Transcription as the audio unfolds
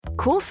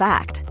Cool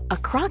fact, a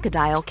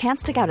crocodile can't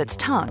stick out its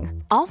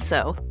tongue.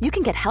 Also, you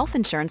can get health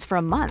insurance for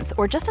a month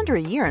or just under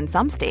a year in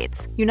some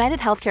states. United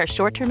Healthcare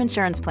short-term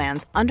insurance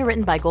plans,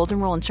 underwritten by Golden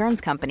Rule Insurance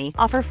Company,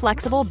 offer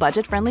flexible,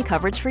 budget-friendly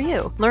coverage for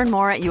you. Learn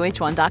more at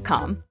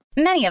uh1.com.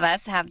 Many of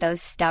us have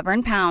those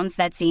stubborn pounds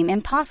that seem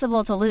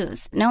impossible to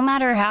lose, no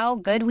matter how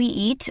good we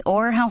eat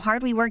or how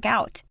hard we work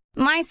out.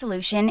 My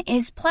solution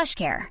is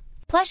PlushCare.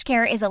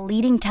 PlushCare is a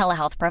leading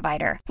telehealth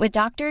provider with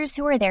doctors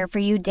who are there for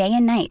you day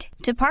and night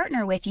to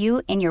partner with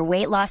you in your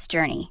weight loss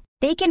journey.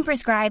 They can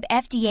prescribe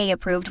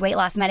FDA-approved weight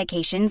loss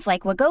medications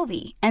like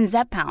Wegovy and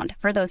Zepbound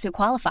for those who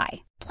qualify.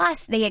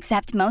 Plus, they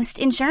accept most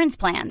insurance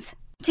plans.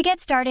 To get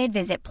started,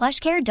 visit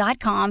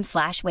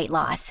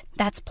plushcare.com/weightloss.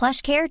 That's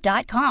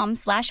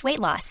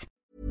plushcare.com/weightloss.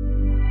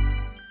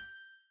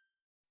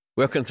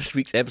 Welcome to this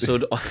week's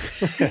episode of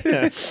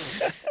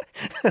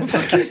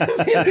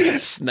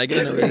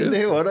Sniggering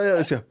away.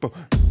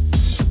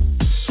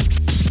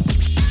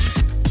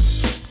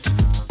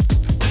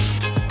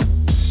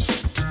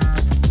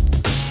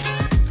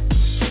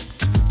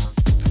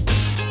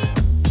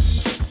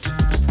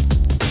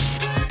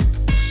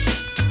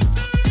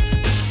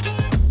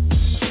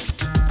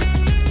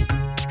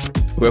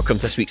 Welcome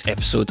to this week's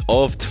episode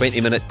of 20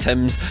 Minute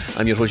Tims.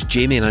 I'm your host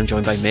Jamie and I'm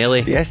joined by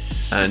Melly.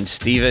 Yes. And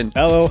Stephen.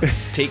 Hello.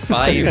 Take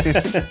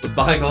 5.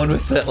 Bang on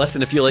with it.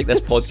 Listen, if you like this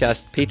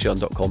podcast,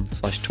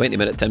 patreon.com/20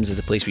 Minute Tims is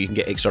the place where you can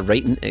get extra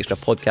writing, extra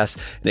podcasts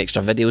and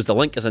extra videos. The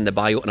link is in the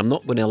bio and I'm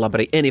not going to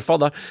elaborate any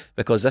further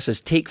because this is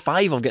take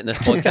 5 of getting this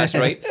podcast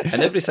right,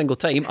 and every single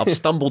time I've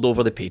stumbled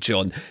over the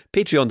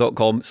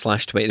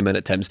patreon.com/20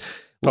 Minute Tims.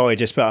 Probably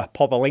just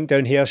pop a link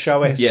down here,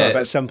 shall we? It's a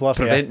bit simpler.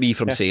 Prevent me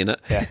from saying it.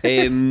 Yeah.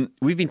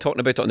 We've been talking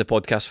about it on the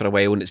podcast for a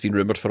while and it's been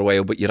rumoured for a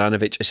while, but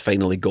Juranovic is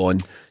finally gone.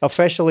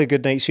 Officially,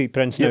 good night, sweet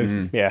prince now.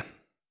 Mm-hmm. Yeah.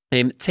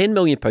 £10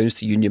 million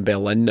to Union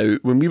Berlin. Now,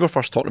 when we were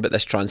first talking about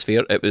this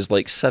transfer, it was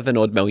like 7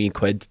 odd million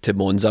quid to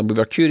Monza, and we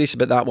were curious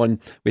about that one.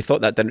 We thought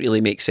that didn't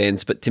really make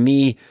sense, but to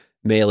me,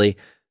 Melly,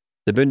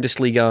 the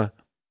Bundesliga,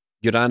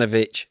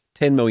 Juranovic,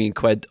 10 million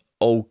quid,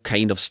 all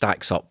kind of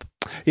stacks up.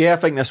 Yeah, I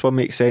think this one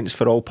makes sense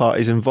for all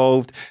parties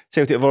involved.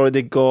 Celtic have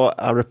already got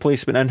a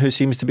replacement in who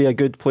seems to be a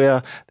good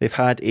player. They've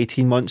had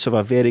 18 months of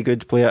a very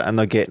good player and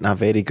they're getting a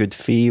very good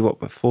fee,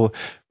 four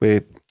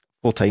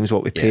times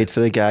what we paid for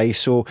the guy.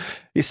 So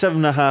he's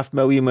 7.5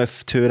 million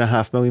with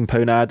 £2.5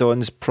 million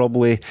add-ons,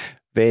 probably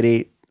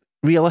very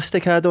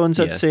realistic add-ons,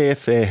 I'd say,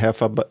 if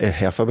Hertha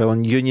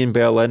Berlin, Union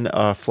Berlin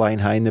are flying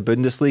high in the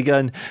Bundesliga.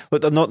 And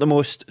look, they're not the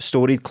most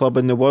storied club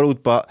in the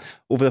world, but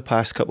over the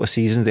past couple of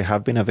seasons they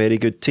have been a very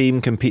good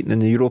team, competing in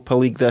the Europa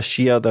League this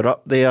year. They're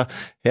up there.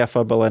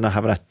 Hertha Berlin are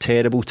having a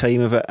terrible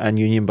time of it and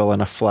Union Berlin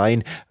are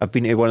flying. I've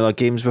been to one of their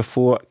games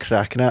before,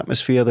 cracking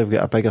atmosphere. They've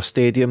got a bigger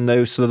stadium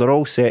now, so they're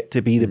all set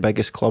to be the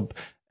biggest club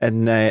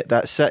in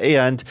that city.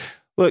 And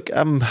look,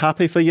 I'm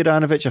happy for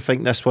Juranovic. I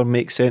think this one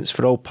makes sense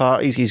for all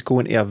parties. He's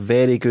going to a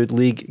very good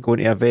league, going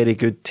to a very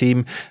good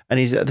team, and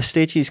he's at the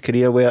stage of his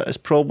career where it's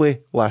probably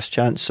last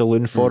chance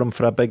saloon for him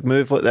for a big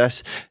move like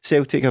this.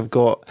 Celtic have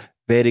got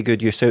very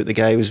good use out the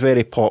guy. He was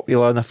very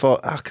popular and I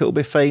thought, it'll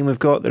be fine, we've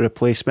got the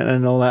replacement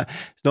and all that.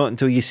 It's not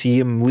until you see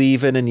him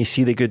leaving and you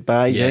see the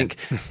goodbyes, you think,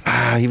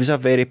 he was a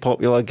very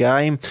popular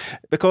guy.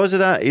 Because of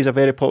that, he's a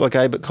very popular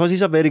guy, but because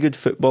he's a very good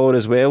footballer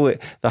as well, they're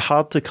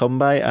hard to come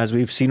by, as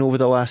we've seen over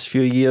the last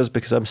few years,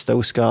 because I'm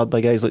still scarred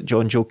by guys like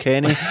John Joe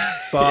Kenny.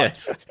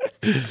 But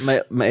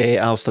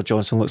Alistair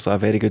Johnson looks like a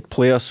very good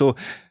player, so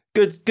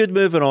Good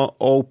move on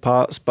all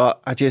parts,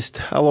 but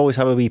I'll always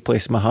have a wee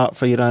place in my heart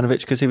for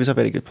Juranovic because he was a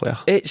very good player.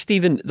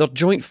 Stephen, they're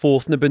joint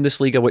 4th in the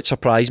Bundesliga, which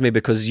surprised me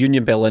because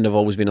Union Berlin have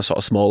always been a sort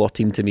of smaller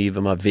team to me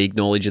with my vague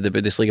knowledge of the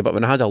Bundesliga. But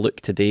when I had a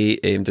look today,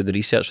 doing the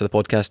research for the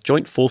podcast,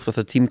 joint 4th with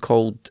a team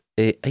called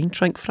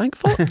Eintracht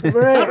Frankfurt.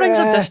 That rings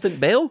a distant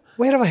bell.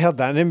 Where have I heard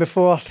that name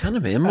before? Can't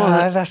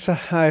remember. That's a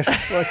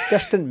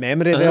distant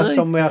memory there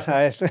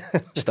somewhere.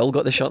 Still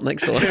got the shirt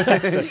next door.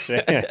 That's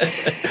right.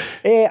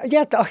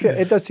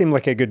 It does seem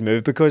like a good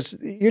move because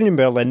Union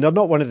Berlin, they're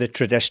not one of the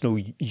traditional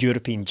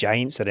European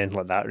giants or anything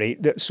like that,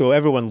 right? So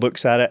everyone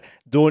looks at it,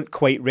 don't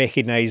quite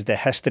recognise the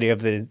history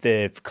of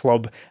the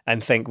club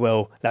and think,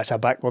 well, that's a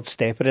backward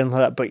step or anything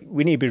like that. But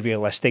we need to be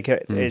realistic.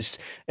 It's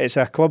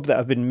a club that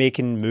have been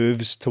making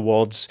moves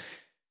towards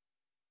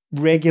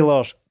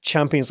regular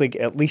Champions League,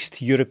 at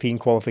least European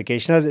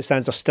qualification. As it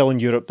stands, they're still in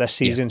Europe this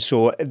season,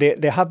 so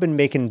they have been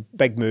making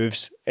big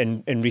moves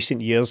in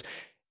recent years.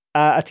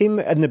 A team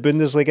in the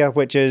Bundesliga,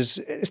 which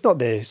it's not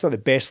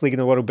the best league in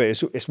the world, but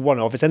it's one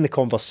of. It's in the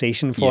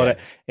conversation for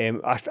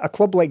it. A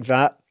club like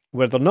that,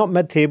 where they're not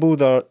mid-table,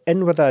 they're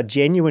in with a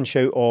genuine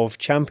shout of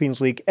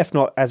Champions League, if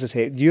not, as I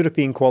say,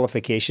 European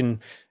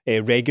qualification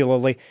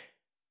regularly.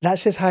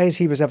 That's as high as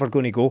he was ever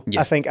going to go. Yeah.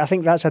 I think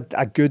that's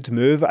a good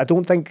move. I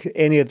don't think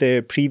any of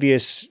the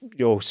previous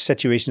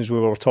situations we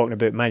were talking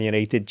about, Man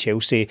United,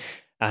 Chelsea,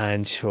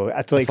 and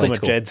Atletico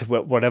Madrid,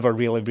 were ever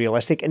really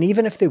realistic. And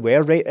even if they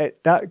were, right,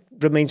 that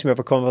reminds me of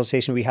a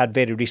conversation we had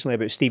very recently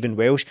about Stephen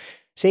Welsh.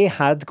 Say he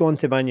had gone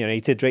to Man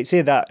United, right?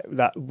 Say that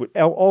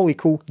all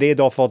equal, they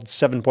had offered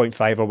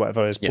 7.5 or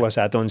whatever is plus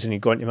add-ons, and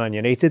he'd gone to Man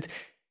United.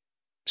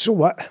 So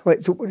what?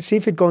 See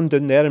if he'd gone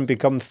down there and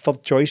become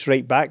third choice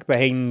right back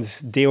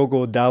behind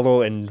Diogo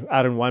Dalot and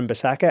Aaron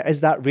Wan-Bissaka.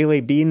 Is that really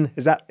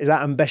is that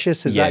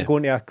ambitious? Is that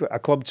going to a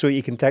club so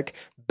you can tick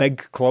big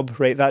club?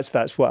 Right,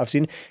 that's what I've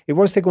seen. He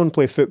wants to go and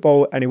play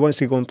football, and he wants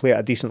to go and play at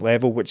a decent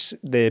level, which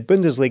the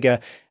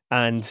Bundesliga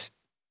and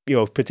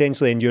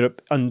potentially in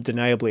Europe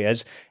undeniably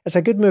is. It's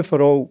a good move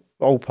for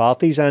all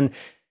parties, and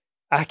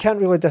I can't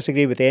really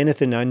disagree with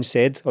anything Ange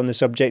said on the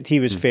subject. He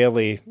was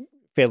fairly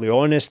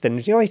honest, and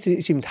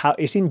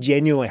he seemed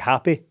genuinely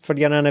happy for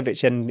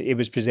Juranovic, and he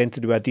was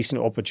presented with a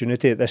decent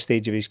opportunity at this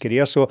stage of his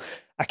career. So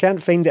I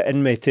can't find it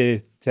in me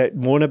to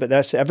moan about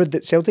this.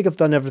 Celtic have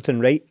done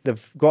everything right.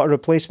 They've got a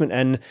replacement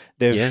in.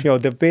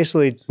 They've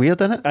basically weird,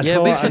 isn't it?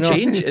 It makes a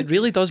change. It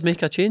really does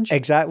make a change.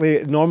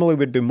 Exactly. Normally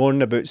we'd be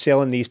moaning about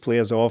selling these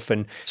players off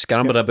and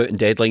scrambling about in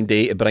deadline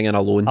day to bring in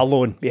a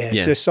loan.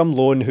 Just some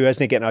loan who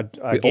isn't getting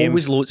a game.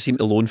 We always seem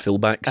to loan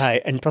fullbacks.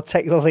 Aye, and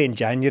particularly in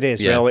January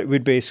as well. It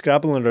would be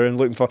scrabbling around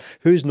looking for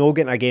who's not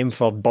getting a game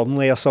for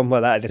Burnley or something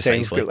like that at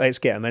the time. Let's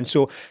get him in.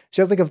 So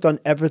Celtic have done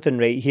everything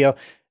right here.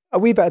 A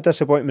wee bit of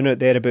disappointment out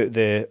there about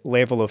the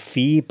level of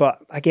fee, but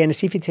again,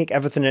 see if you take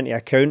everything into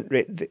account,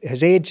 right,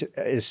 his age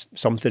is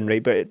something,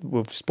 right, but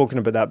we've spoken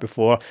about that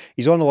before.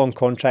 He's on a long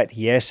contract,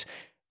 yes,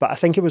 but I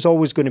think it was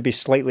always going to be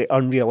slightly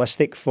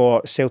unrealistic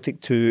for Celtic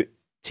to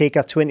take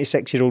a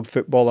 26-year-old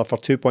footballer for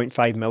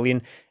 2.5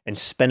 million and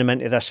spin him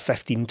into this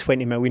 15,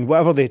 20 million,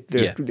 whatever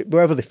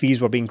the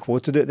fees were being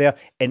quoted out there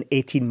in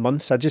 18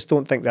 months. I just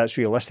don't think that's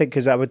realistic,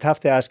 because I would have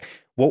to ask,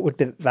 what would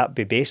that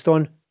be based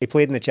on? He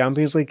played in the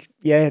Champions League.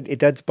 Yeah, he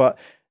did, but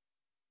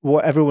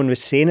what everyone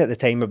was saying at the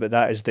time about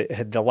that is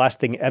that the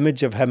lasting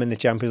image of him in the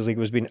Champions League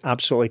was being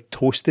absolutely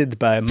toasted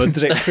by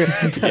Mudryk.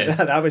 Yes.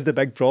 That was the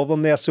big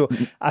problem there. So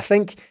I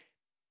think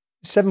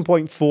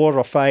 7.4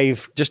 or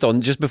 5.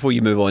 Just before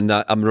you move on,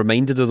 that I'm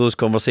reminded of those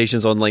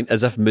conversations online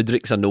as if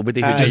Mudryk's a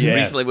nobody who just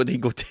recently would he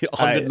go to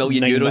 100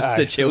 million euros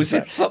to Chelsea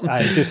or something.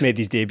 He's just made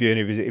his debut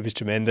and he was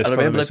tremendous. I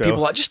remember people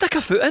like, just stick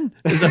a foot in.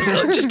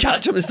 Just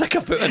catch him and stick a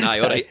foot in. Aye,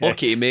 all right,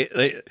 okay, mate.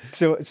 Right.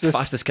 So it's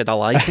fastest kid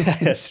alive.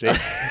 That's right.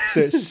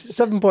 So it's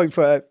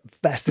 7.4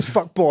 fastest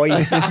fuck boy.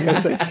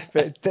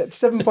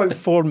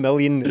 7.4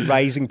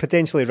 million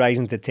potentially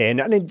rising to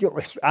 10. I mean,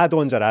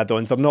 add-ons are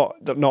add-ons. They're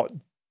not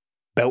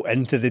built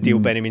into the deal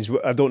by any means.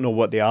 I don't know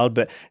what they are,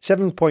 but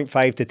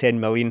 7.5 to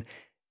 10 million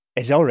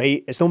is all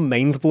right. It's not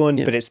mind-blowing,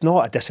 but it's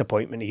not a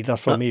disappointment either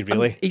for me,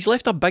 really. He's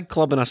left a big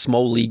club in a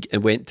small league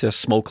and went to a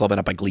small club in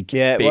a big league,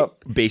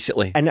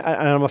 basically. And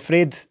I'm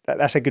afraid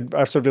that's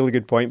a really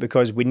good point,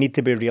 because we need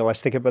to be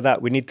realistic about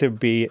that. We need to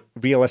be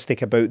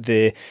realistic about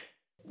the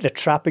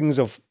trappings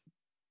of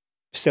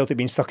Celtic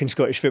being stuck in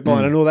Scottish football,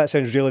 and I know that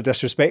sounds really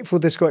disrespectful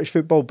to Scottish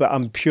football, but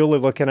I'm purely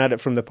looking at it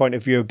from the point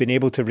of view of being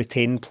able to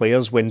retain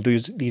players when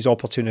these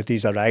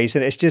opportunities arise,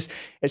 and it's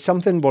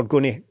something we're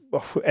going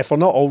to, if we're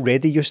not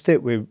already used to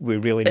it, we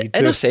really need to.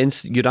 In a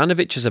sense,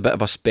 Juranovic is a bit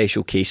of a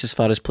special case as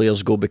far as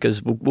players go,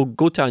 because we'll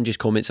go to Angie's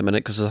comments in a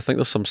minute, because I think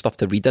there's some stuff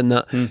to read in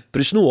that,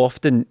 but it's not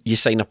often you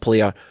sign a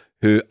player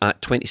who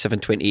at 27,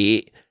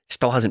 28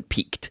 still hasn't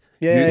peaked.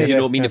 You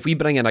know what I mean? If we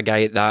bring in a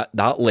guy at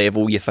that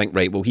level, you think,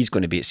 right, well, he's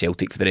going to be at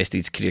Celtic for the rest of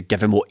his career,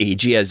 give him what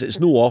age he is. It's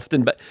no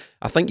often, but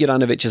I think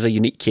Juranovic is a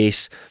unique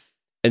case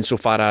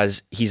insofar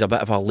as he's a bit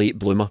of a late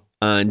bloomer,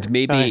 and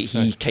maybe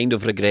he kind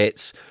of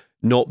regrets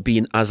not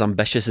being as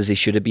ambitious as he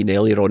should have been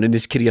earlier on in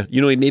his career. You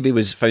know, he maybe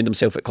found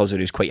himself at clubs where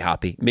he was quite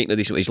happy, making a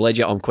decent wage.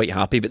 Legit, I'm quite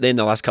happy, but then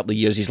the last couple of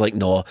years, he's like,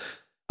 no,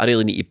 I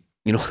really need to.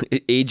 You know,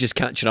 age is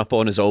catching up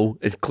on us all,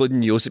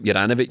 including Josip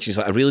Juranovic. He's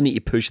like, I really need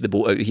to push the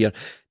boat out here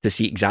to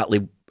see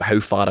exactly how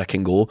far I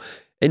can go.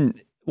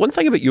 And one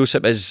thing about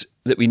Josip is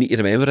that we need to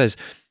remember is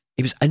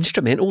he was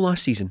instrumental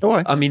last season.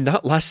 I mean,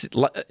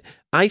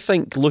 I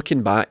think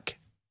looking back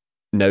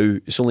now,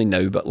 it's only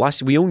now,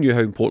 but we all knew how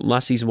important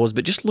last season was,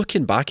 but just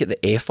looking back at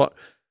the effort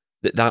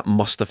that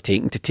must have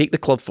taken to take the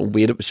club from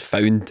where it was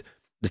found,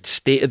 the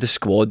state of the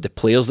squad, the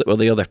players that were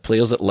there, the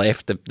players that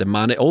left, the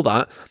man, all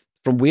that,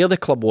 from where the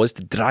club was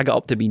to drag it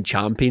up to being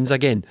champions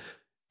again.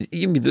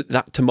 Even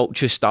that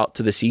tumultuous start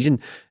to the season,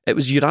 it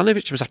was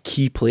Juranovic was a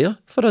key player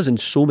for us in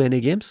so many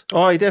games.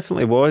 Oh, he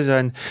definitely was.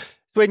 And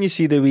when you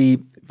see the wee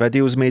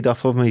videos made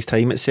up of him his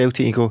time at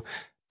Celtic, you go,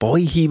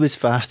 boy, he was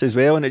fast as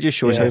well. And it just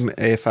shows how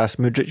fast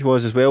Mudryk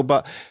was as well.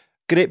 But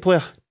great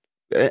player.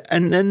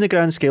 And in the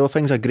grand scale of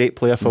things, a great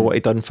player for what he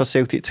done for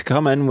Celtic, to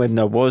come in when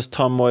there was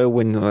turmoil,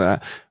 when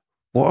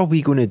what are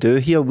we going to do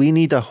here? We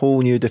need a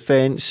whole new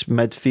defence,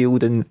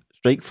 midfield and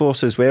strike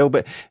force as well,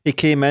 but he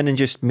came in and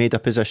just made a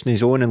position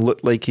his own and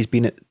looked like he's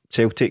been at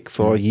Celtic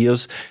for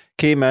years.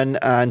 Came in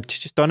and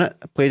just done it,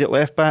 played at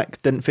left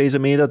back, didn't phase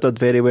him either, did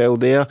very well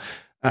there.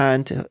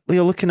 And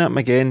you're looking at him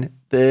again,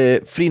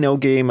 the 3-0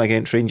 game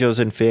against Rangers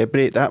in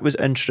February, that was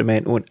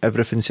instrumental in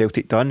everything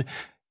Celtic done.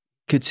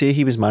 Could say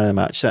he was man of the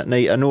match that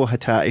night. I know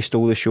Hatate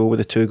stole the show with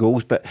the 2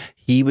 goals, but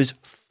he was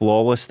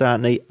flawless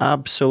that night,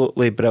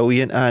 absolutely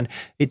brilliant, and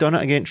he done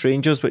it against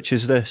Rangers, which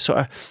is the sort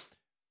of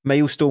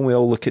milestone. We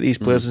all look at these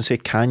players and say,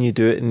 can you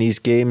do it in these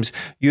games?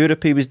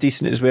 Europe, he was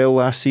decent as well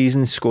last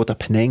season, scored a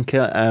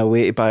Panenka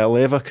away to Bayer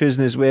Leverkusen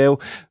as well.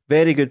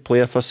 Very good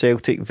player for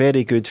Celtic,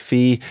 very good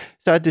fee.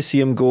 Sad to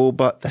see him go,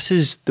 but this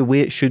is the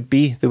way it should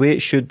be. The way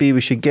it should be, we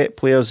should get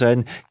players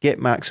in, get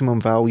maximum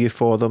value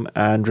for them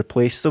and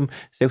replace them.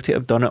 Celtic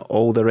have done it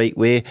all the right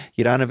way.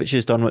 Juranovic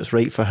has done what's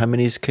right for him in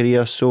his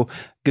career, so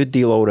good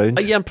deal all round.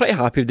 Yeah, I'm pretty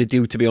happy with the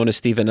deal, to be honest,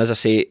 Stephen. As I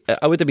say,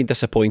 I would have been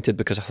disappointed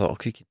because I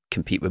thought, he could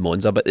compete with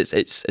Monza, but it's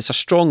a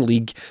strong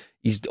league.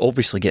 He's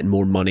obviously getting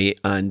more money.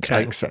 And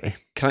Crank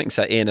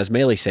City, and as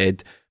Melly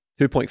said,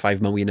 2.5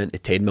 million into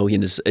 10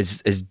 million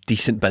is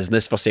decent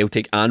business for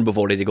Celtic, and we've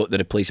already got the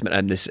replacement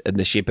in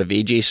the shape of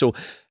AJ. So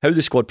how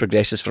the squad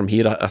progresses from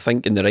here, I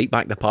think in the right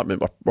back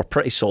department we're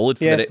pretty solid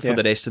for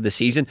the rest of the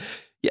season.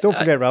 Yeah, don't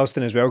forget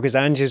Ralston as well, because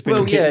Ange has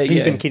been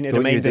been keen to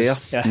remind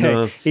us.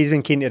 No. He's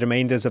been keen to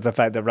remind us of the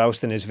fact that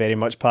Ralston is very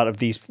much part of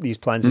these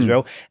plans as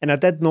well. And I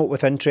did note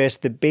with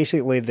interest that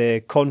basically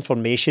the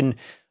confirmation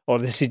or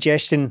the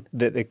suggestion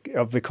that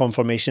of the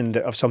confirmation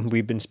of something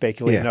we've been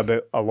speculating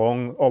about all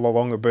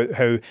along about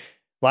how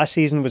last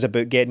season was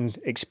about getting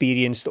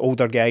experienced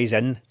older guys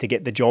in to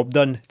get the job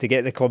done, to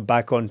get the club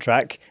back on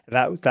track.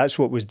 That's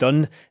what was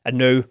done, and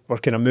now we're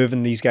kind of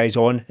moving these guys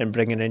on and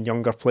bringing in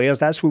younger players.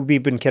 That's what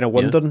we've been kind of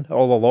wondering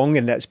all along,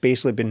 and that's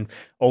basically been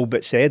all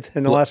but said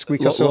in the last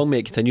week or so. Long may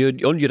it continue.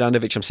 On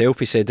Juranovic himself,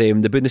 he said, the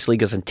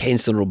Bundesliga is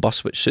intense and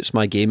robust, which suits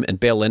my game. In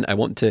Berlin, I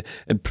want to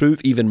improve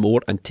even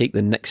more and take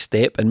the next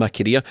step in my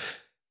career.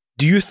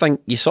 Do you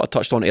think, you sort of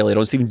touched on it earlier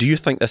on, Stephen, do you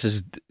think this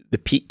is the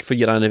peak for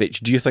Juranovic?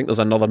 Do you think there's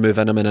another move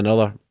in him in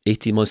another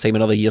 18 months' time,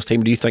 another year's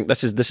time? Do you think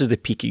this is the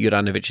peak of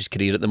Juranovic's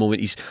career at the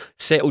moment? He's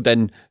settled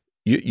in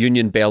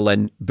Union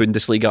Berlin,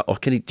 Bundesliga, or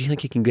do you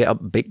think he can get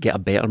a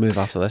better move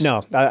after this?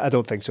 No, I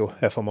don't think so,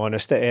 if I'm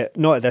honest.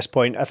 Not at this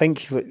point. I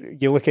think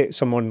you look at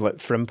someone like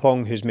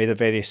Frimpong, who's made a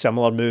very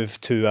similar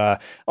move to,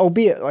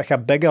 albeit like a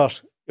bigger,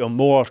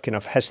 more kind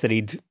of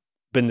historied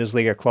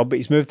Bundesliga club, but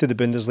he's moved to the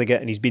Bundesliga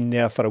and he's been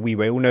there for a wee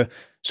while now.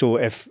 So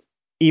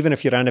even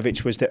if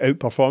Juranovic was to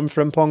outperform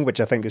Frimpong, which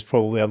I think is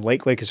probably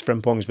unlikely because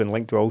Frimpong's been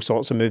linked to all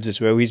sorts of moves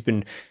as well, he's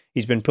been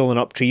pulling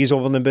up trees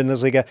over in the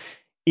Bundesliga.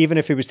 Even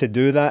if he was to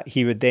do that,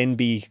 he would then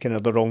be kind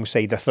of the wrong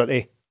side of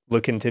 30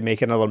 looking to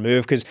make another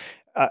move, because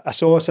I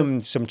saw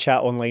some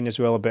chat online as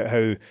well about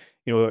how,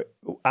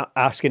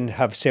 asking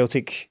have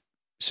Celtic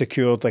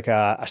secured like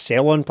a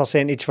sell-on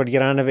percentage for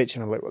Juranovic,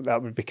 and I'm like, well,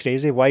 that would be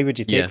crazy. Why would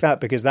you take that?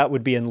 Because that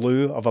would be in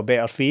lieu of a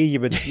better fee. You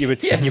would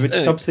yes, you would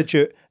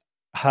substitute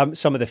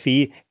some of the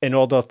fee in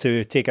order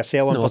to take a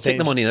sell-on percentage.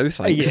 Take the money now,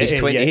 thanks. He's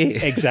 28.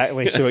 Yeah,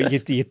 exactly. So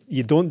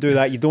you don't do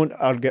that. You don't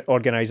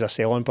organise a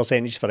sell-on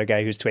percentage for a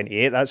guy who's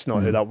 28. That's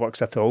not how that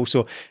works at all.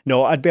 So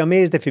no, I'd be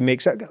amazed if he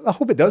makes it. I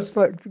hope it does.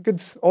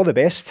 Good, all the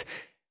best.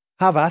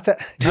 Have at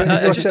it.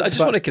 I just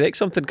want to correct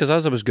something, because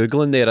as I was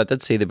Googling there, I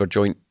did say they were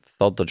joint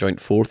third or joint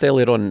fourth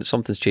earlier on.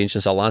 Something's changed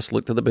since I last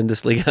looked at the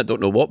Bundesliga. I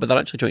don't know what, but they're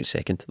actually joint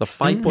second. They're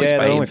 5 points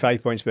behind. They're only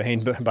 5 points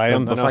behind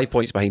Bayern. They're 5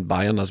 points behind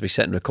Bayern as we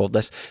sit and record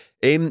this.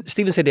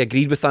 Stephen said he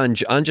agreed with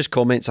Ange. Ange's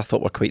comments I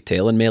thought were quite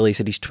telling. Melly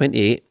said he's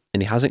 28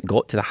 and he hasn't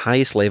got to the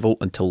highest level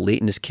until late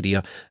in his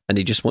career, and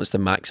he just wants to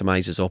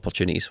maximise his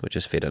opportunities, which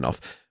is fair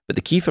enough. But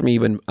the key for me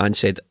when Ange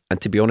said,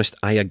 and to be honest,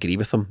 I agree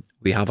with him,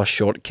 we have a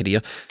short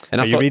career. And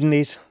Are you reading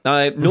these? No,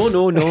 I'm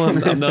not.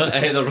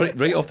 They're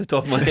right off the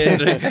top of my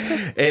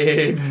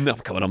head. No,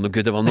 come on, I'm not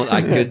good. I'm not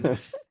that good.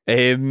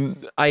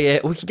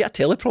 We could get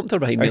a teleprompter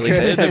behind Melly's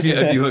head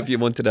if you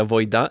wanted to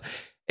avoid that.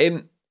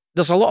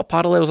 There's a lot of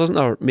parallels, isn't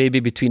there,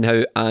 maybe between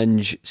how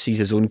Ange sees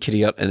his own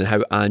career and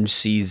how Ange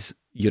sees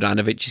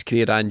Juranovic's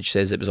career. Ange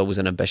says it was always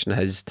an ambition of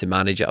his to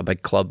manage at a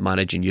big club,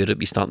 manage in Europe.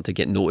 He's starting to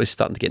get noticed,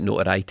 starting to get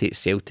notoriety at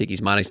Celtic.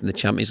 He's managed in the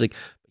Champions League.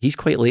 He's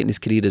quite late in his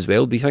career as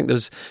well. Do you think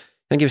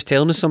he was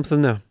telling us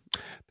something there?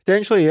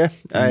 Potentially, yeah.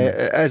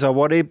 It is a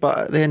worry, but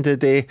at the end of the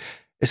day,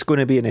 it's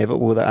going to be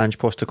inevitable that Ange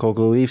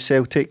Postecoglou leaves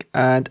Celtic,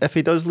 and if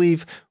he does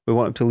leave, we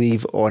want him to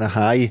leave on a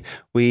high.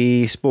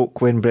 We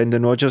spoke when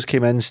Brendan Rodgers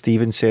came in.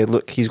 Stephen said,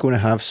 look, he's going to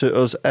have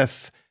suitors.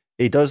 If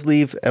he does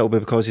leave, it'll be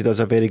because he does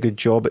a very good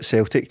job at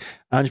Celtic.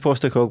 Ange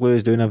Postecoglou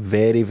is doing a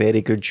very,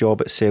 very good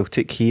job at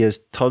Celtic. He has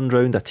turned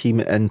around a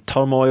team in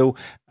turmoil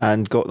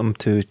and got them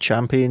to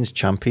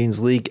Champions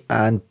League,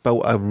 and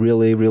built a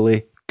really,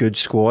 really good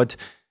squad.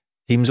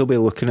 Teams will be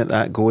looking at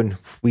that going,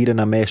 we're in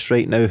a mess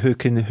right now, who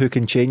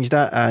can change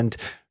that? And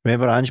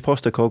remember, Ange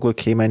Postecoglou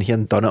came in here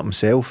and done it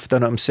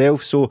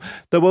himself, so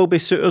there will be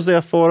suitors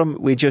there for him.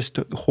 We just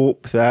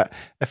hope that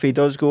if he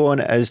does go on,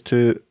 it is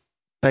to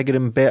bigger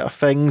and better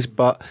things,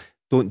 but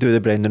don't do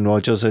the Brendan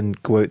Rodgers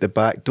and go out the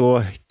back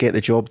door. Get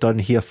the job done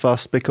here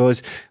first,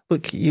 because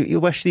look, you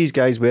wish these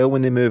guys well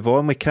when they move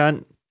on. We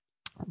can't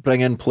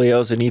bring in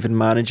players and even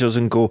managers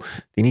and go,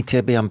 they need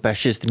to be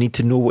ambitious, they need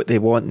to know what they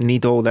want, they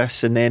need all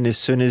this, and then as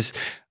soon as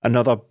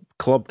another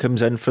club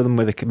comes in for them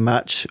where they can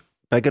match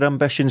bigger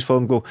ambitions for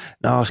them, go,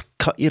 nah,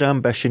 cut your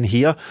ambition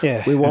here.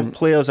 We want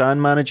players and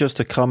managers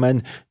to come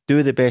in,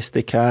 do the best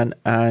they can,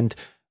 and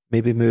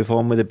maybe move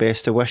on with the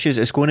best of wishes.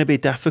 It's going to be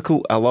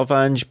difficult. I love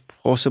Ange,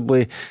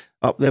 possibly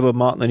up there with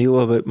Martin O'Neill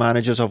about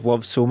managers I've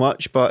loved so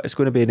much, but it's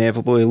going to be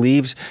inevitable he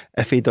leaves.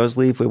 If he does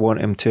leave, we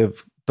want him to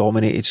have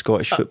dominated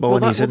Scottish football,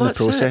 and he's in the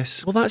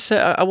process. Well, that's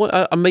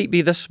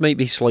it. This might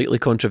be slightly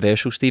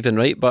controversial, Stephen,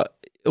 right? But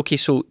okay,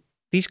 so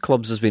these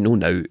clubs, as we know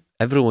now,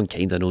 everyone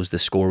kind of knows the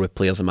score with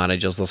players and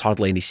managers. There's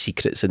hardly any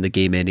secrets in the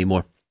game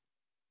anymore.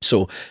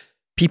 So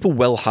people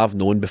will have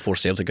known before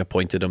Celtic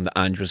appointed him that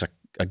Ange was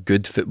a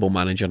good football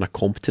manager and a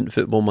competent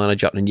football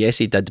manager. And yes,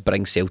 he did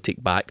bring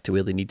Celtic back to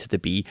where they needed to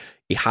be.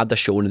 He had a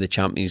showing in the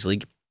Champions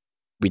League.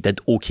 We did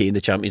okay in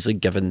the Champions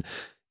League given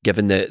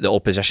the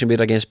opposition we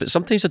were against. But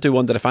sometimes I do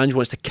wonder if Ange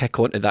wants to kick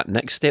on to that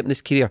next step in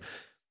his career.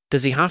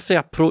 Does he have to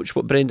approach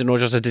what Brendan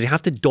Rodgers did? Does he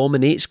have to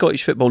dominate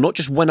Scottish football? Not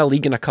just win a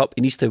league and a cup.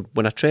 He needs to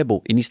win a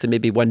treble. He needs to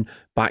maybe win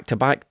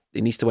back-to-back.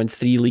 He needs to win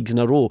 3 leagues in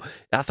a row.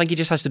 I think he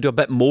just has to do a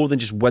bit more than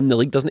just win the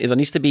league, doesn't he? There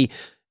needs to be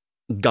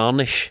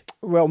garnish.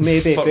 Well,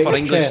 maybe for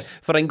English.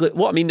 For English,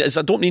 what I mean is,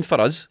 I don't mean for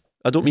us.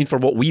 I don't mean for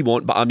what we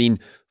want, but I mean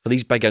for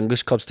these big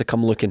English clubs to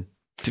come looking.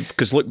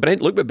 Because look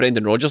what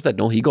Brendan Rodgers did.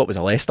 No, he got was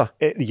a Leicester.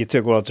 You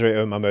took words right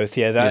out of my mouth.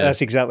 Yeah,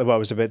 that's exactly what I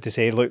was about to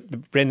say. Look,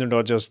 Brendan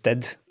Rodgers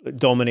did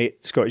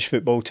dominate Scottish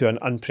football to an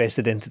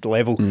unprecedented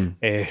level.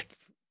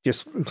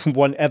 Just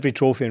won every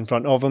trophy in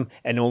front of him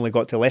and only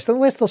got to Leicester.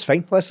 Leicester's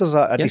fine. Leicester's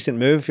a decent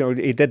move. You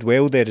know, he did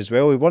well there as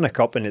well. He won a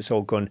cup and it's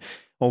all gone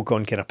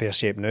kind of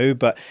pear-shaped now.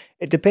 But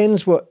it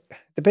depends what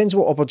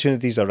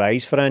opportunities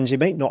arise for Ange. He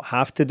might not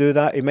have to do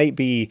that. He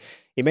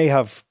may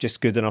have just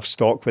good enough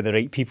stock with the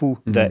right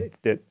people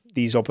that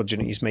these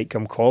opportunities might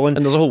come calling.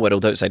 And there's a whole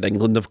world outside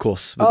England, of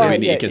course. But we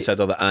need to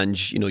consider that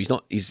Ange,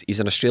 he's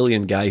an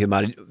Australian guy who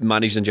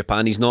managed in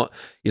Japan. He's not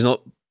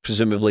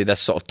presumably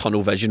this sort of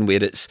tunnel vision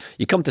where it's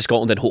you come to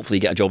Scotland and hopefully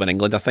you get a job in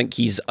England. I think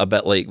he's a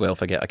bit like, well,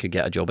 if I could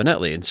get a job in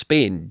Italy, in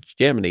Spain,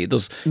 Germany.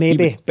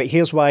 But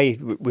here's why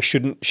we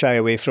shouldn't shy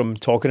away from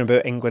talking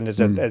about England as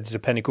a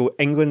pinnacle.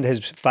 England has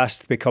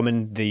fast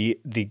becoming the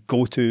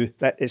go-to.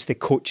 It's the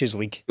coaches'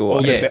 league.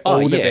 All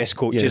the best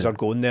coaches are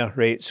going there,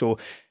 right? So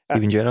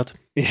even Gerrard.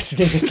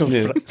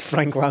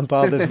 Frank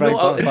Lampard is very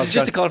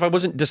just to clarify, I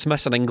wasn't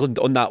dismissing England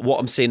on that. What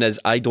I'm saying is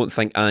I don't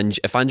think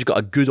if Ange got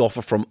a good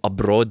offer from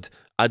abroad,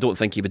 I don't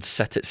think he would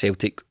sit at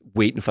Celtic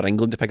waiting for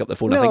England to pick up the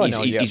phone. I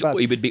think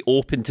he would be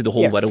open to the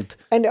whole world.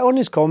 And on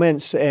his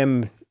comments,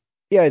 as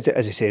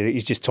I say,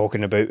 he's just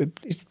talking about,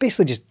 he's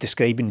basically just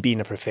describing being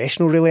a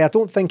professional, really. I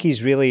don't think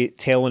he's really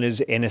telling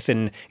us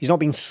anything. He's not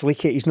being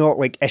slicky. He's not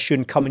like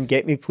issuing "come and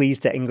get me please"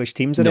 to English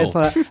teams or anything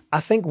like that. I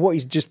think what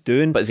he's just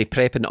doing... But is he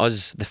prepping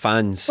us, the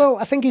fans? Well,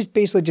 I think he's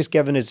basically just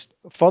giving us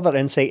further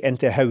insight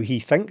into how he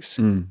thinks.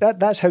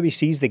 That's how he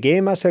sees the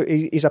game. That's how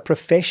he's a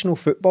professional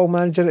football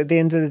manager at the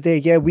end of the day.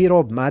 Yeah, we're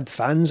all mad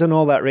fans and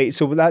all that, right?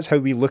 So that's how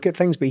we look at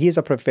things. But he's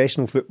a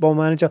professional football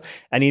manager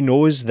and he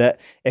knows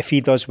that if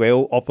he does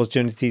well,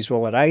 opportunities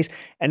will arise.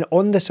 And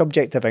on the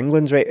subject of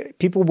England, right,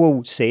 people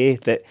will say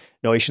that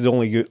no, he should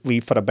only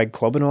leave for a big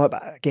club and all that.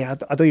 But again,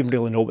 I don't even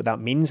really know what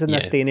that means in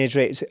this day and age,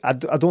 right? I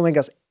don't think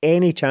there's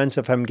any chance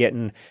of him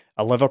getting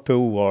a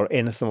Liverpool or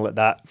anything like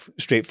that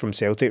straight from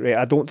Celtic, right?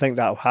 I don't think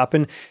that'll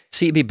happen.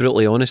 See, to be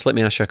brutally honest, let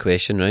me ask you a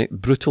question, right?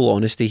 Brutal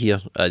honesty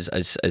here as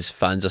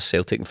fans of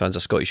Celtic and fans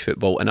of Scottish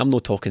football, and I'm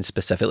not talking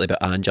specifically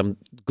about Ange, I'm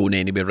going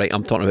anywhere, right?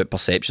 I'm talking about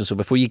perception. So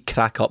before you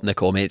crack up in the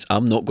comments,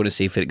 I'm not going to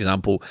say, for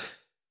example,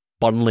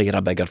 Burnley are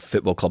a bigger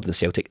football club than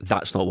Celtic.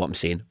 That's not what I'm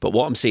saying. But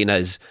what I'm saying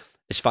is,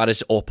 as far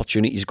as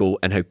opportunities go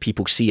and how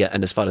people see it,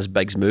 and as far as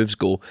big moves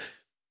go,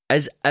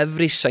 is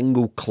every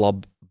single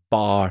club,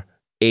 bar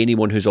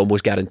anyone who's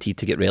almost guaranteed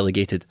to get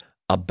relegated,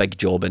 a big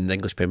job in the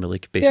English Premier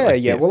League, basically?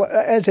 Yeah. Well,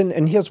 it is,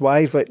 and here's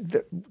why. Like,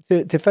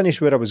 to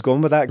finish where I was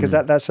going with that, because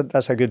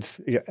that's a good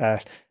kind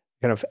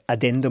of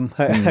addendum,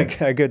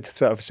 a good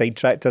sort of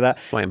sidetrack to that.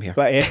 Why I'm here.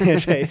 But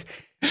right,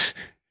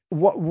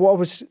 what I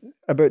was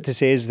about to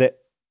say is that,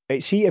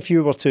 see, if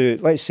you were to,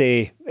 let's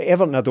say,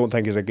 Everton, I don't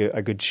think is a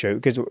good shout,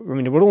 because I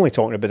mean we're only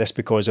talking about this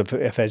because of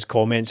his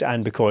comments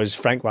and because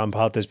Frank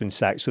Lampard has been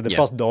sacked. So the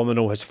first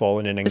domino has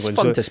fallen in England.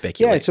 It's fun to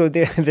speculate. Yeah, so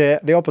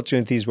the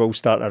opportunities will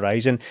start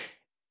arising.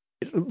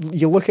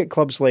 You look at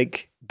clubs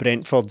like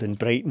Brentford and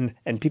Brighton,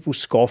 and people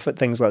scoff at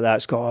things like that.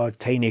 It's got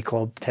tiny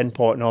club, tin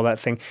pot, and all that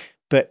thing.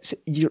 But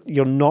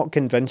you're not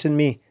convincing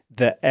me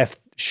that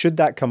should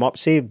that come up,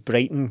 say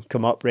Brighton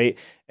come up, right,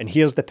 and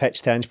here's the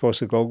pitch to Ange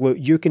Postecoglou,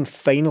 you can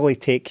finally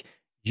take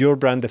your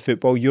brand of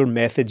football, your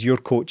methods, your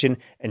coaching,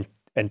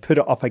 and put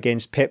it up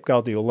against Pep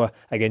Guardiola,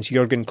 against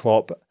Jurgen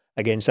Klopp,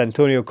 against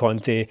Antonio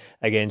Conte,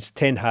 against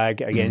Ten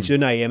Hag, against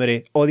Unai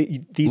Emery.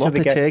 These are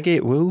the guys. Lopetegui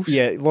at Wolves.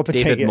 Yeah,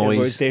 Lopetegui David at Moyes.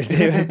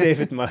 Wolves.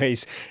 David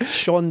Moyes.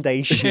 Sean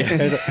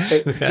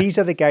Dyche. These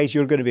are the guys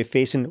you're going to be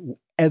facing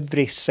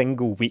every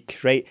single week,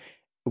 right?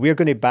 We're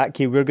going to back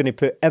you. We're going to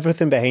put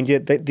everything behind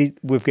you.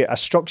 We've got a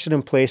structure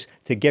in place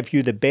to give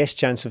you the best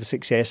chance of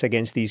success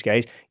against these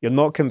guys. You're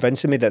not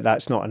convincing me that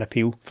that's not an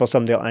appeal for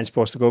somebody like Ange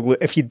Postecoglou.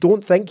 If you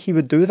don't think he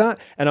would do that,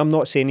 and I'm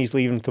not saying he's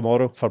leaving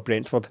tomorrow for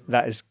Brentford,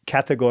 that is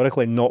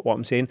categorically not what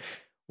I'm saying.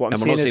 What I'm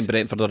and we're not saying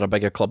Brentford are a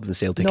bigger club than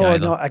Celtic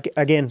either. No,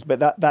 again, but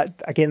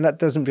that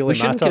doesn't really matter. We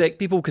shouldn't correct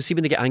people, because see,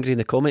 when they get angry in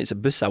the comments, it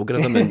boosts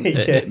algorithm and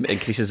it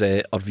increases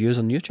our views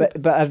on YouTube.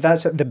 But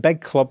that's the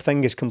big club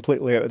thing is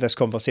completely out of this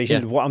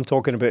conversation. What I'm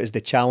talking about is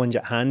the challenge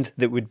at hand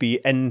that would be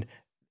in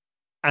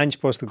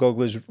Ange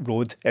Postecoglou's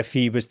road if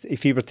he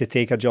were to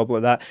take a job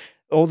like that.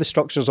 All the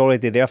structure's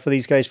already there for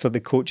these guys, for the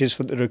coaches,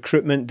 for the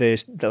recruitment, the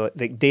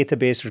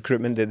database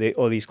recruitment that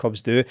all these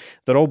clubs do.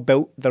 They're all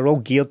built. They're all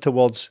geared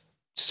towards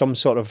some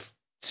sort of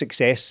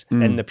success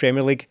in the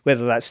Premier League,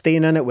 whether that's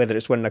staying in it, whether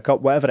it's winning a cup,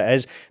 whatever it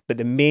is. But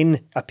the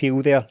main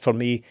appeal there for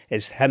me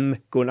is him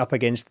going up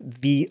against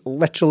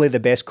literally the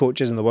best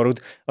coaches in the world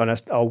on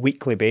a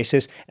weekly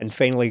basis, and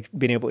finally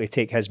being able to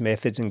take his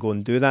methods and go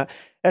and do that.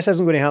 This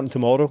isn't going to happen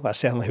tomorrow. I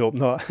certainly hope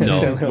not.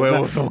 No,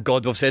 well, oh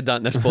God, we've said that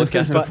in this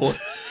podcast before.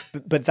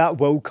 But that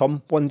will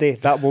come one day.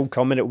 That will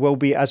come, and it will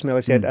be, as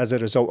Melly said, as a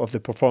result of the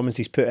performance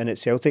he's put in at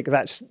Celtic.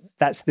 That's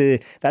the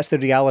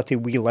reality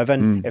we live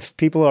in. If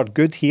people are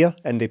good here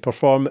and they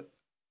perform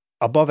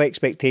above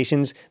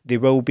expectations, they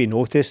will be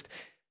noticed.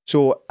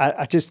 So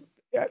I just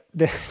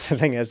the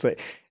thing is, like,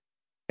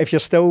 if you're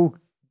still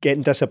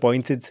getting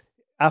disappointed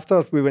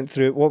after we went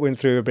through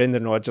with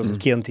Brendan Rodgers and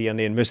Kieran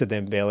Tierney and Moussa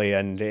Dembele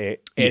and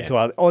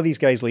Edouard, all these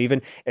guys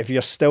leaving, if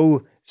you're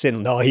still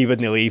saying, no, he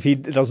wouldn't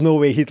leave, there's no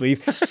way he'd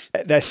leave,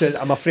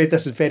 I'm afraid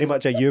this is very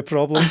much a you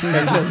problem.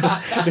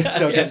 You're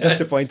still getting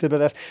disappointed by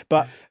this.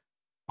 But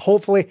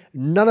hopefully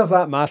none of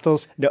that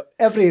matters. No,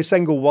 every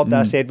single word that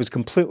I said was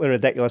completely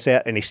ridiculous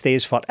there, and he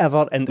stays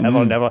forever and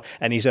ever and ever,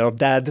 and he's our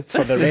dad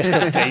for the rest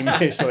of the time,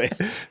 basically.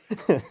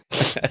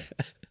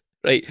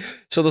 Right,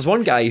 so there's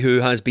one guy who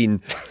has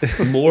been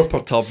more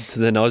perturbed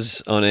than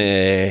us on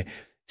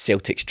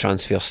Celtic's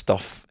transfer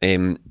stuff.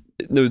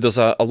 Now, there's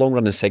a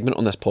long-running segment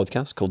on this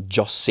podcast called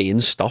Just Saying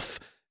Stuff,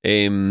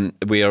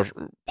 where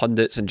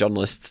pundits and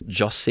journalists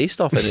just say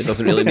stuff, and it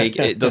doesn't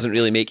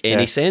really make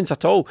any sense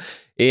at all.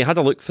 I had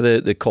a look for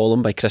the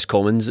column by Chris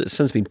Commons. It's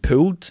since been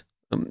pulled,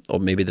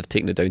 or maybe they've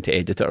taken it down to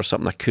edit it or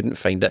something. I couldn't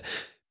find it,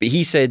 but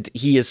he said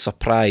he is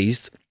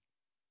surprised.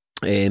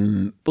 Let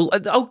me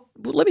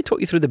talk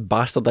you through the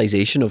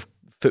bastardisation of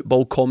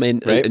football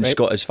comment in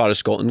Scotland, as far as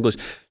Scotland goes.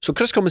 So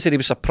Chris Commons said he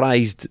was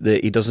surprised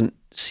that he doesn't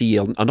see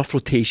enough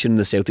rotation in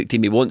the Celtic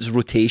team. He wants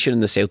rotation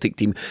in the Celtic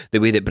team the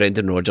way that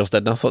Brendan Rodgers did,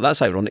 and I thought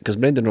that's ironic, because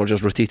Brendan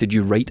Rodgers rotated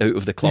you right out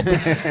of the club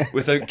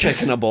without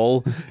kicking a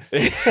ball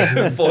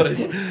for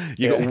us.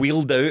 You got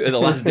wheeled out at the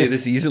last day of the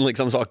season like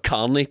some sort of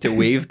carny to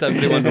wave to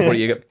everyone before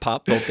you get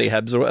papped off to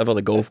Hibs or whatever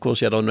the golf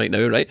course you're on right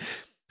now, right?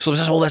 So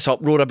there's all this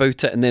uproar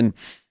about it, and then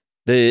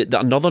the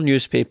another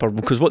newspaper,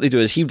 because what they do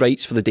is he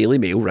writes for the Daily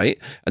Mail, right?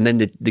 And then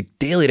the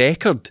Daily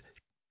Record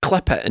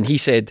clip it, and he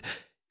said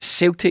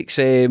Celtic's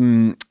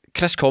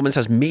Chris Commons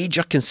has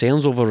major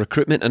concerns over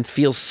recruitment and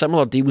feels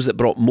similar deals that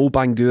brought Mo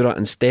Bangura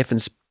and Stefan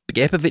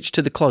Spegepovic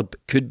to the club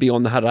could be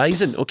on the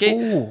horizon. Okay,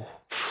 ooh.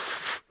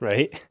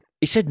 Right.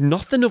 He said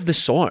nothing of the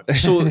sort.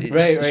 So,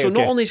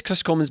 not only has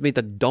Chris Commons made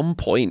a dumb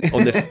point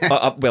on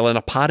the an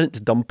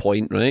apparent dumb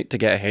point, right, to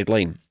get a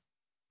headline,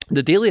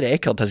 the Daily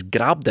Record has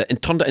grabbed it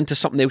and turned it into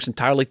something else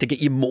entirely to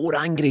get you more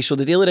angry. So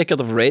the Daily Record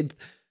have read,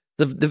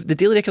 the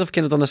Daily Record have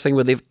kind of done this thing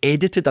where they've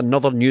edited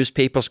another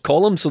newspaper's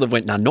column, so they've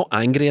went, nah, not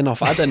angry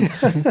enough, add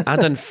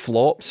in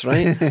flops,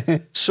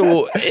 right?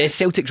 So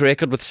Celtic's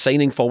record with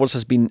signing forwards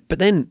has been, but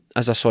then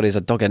as I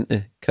dug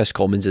into Chris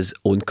Commons'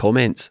 own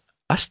comments,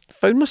 I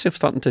found myself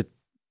starting to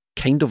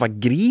kind of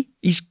agree.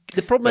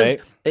 The problem is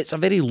it's a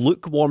very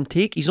lukewarm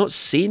take. He's not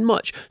saying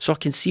much, so I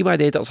can see why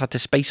the editors had to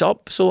spice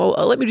up. So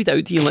I'll let me read it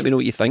out to you and let me know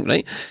what you think,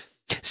 right?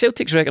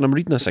 Celtic's record, I'm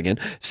reading this again.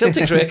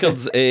 Celtic's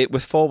records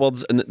with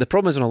forwards, and the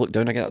problem is when I look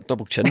down, I get a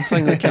double chin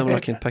thing the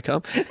camera can pick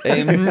up.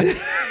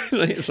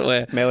 Right,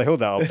 so Melly, hold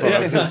that up for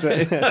us.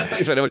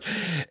 Thanks very much.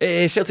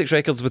 Celtic's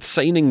records with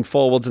signing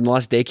forwards in the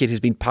last decade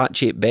has been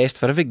patchy at best.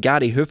 For every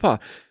Gary Hooper,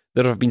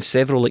 there have been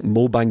several like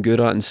Mo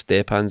Bangura and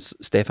Stefan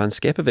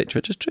Spegepovic,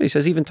 which is true. He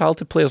says even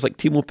talented players like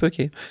Timo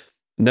Pukki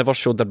never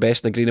showed their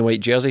best in the green and white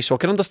jersey. So I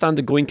can understand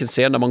the growing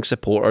concern among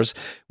supporters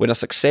when a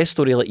success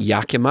story like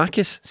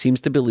Giakoumakis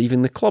seems to be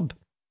leaving the club.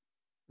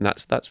 And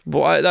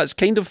that's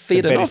kind of fair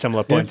enough. Very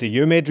similar point to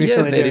you made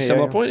recently. Yeah, very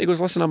similar point. He goes,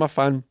 listen, I'm a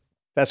fan.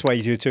 That's why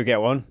you two get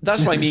on.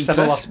 That's why me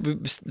and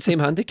Chris, same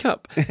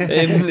handicap.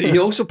 He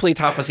also played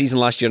half a season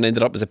last year and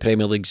ended up as a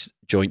Premier League's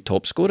joint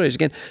top scorer.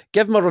 Again,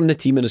 give him a run in the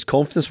team and his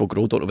confidence will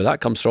grow. Don't know where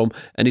that comes from.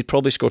 And he'd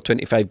probably score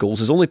 25 goals.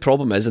 His only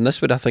problem is, and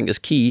this would I think is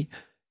key,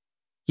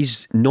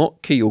 he's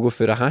not Kyogo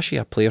Furuhashi,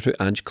 a player who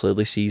Ange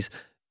clearly sees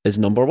as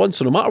number one.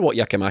 So no matter what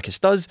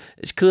Giakoumakis does,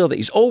 it's clear that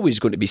he's always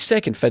going to be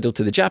second fiddle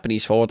to the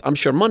Japanese forward. I'm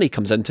sure money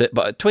comes into it,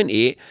 but at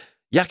 28,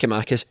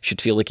 Giakoumakis should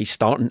feel like he's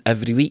starting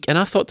every week. And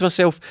I thought to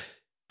myself,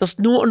 there's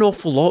not an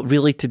awful lot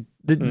really to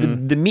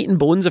the meat and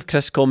bones of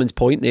Chris Commons'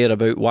 point there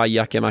about why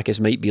Giakoumakis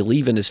might be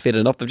leaving is fair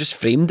enough. They've just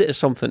framed it as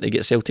something to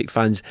get Celtic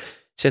fans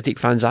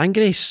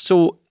angry.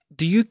 So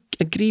do you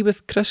agree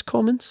with Chris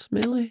Commons,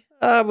 Melly?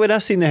 When I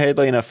seen the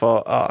headline, I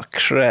thought,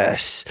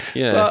 Chris.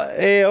 Yeah.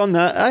 But on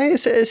that,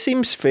 it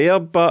seems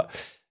fair, but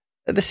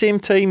at the same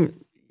time,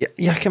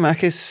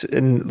 Giakoumakis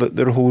and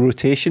their whole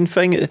rotation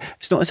thing,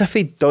 it's not as if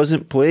he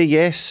doesn't play.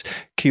 Yes,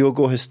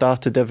 Kyogo has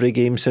started every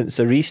game since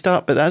the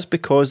restart, but that's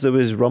because there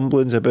was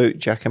rumblings about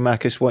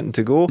Giakoumakis wanting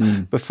to go.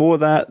 Before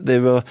that,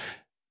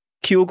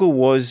 Kyogo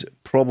was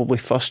probably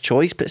first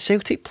choice, but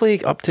Celtic play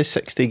up to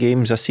 60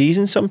 games a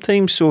season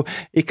sometimes, so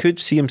he could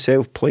see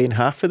himself playing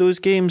half of those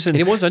games. And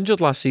he was injured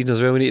last season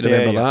as well, we need to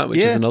remember that, which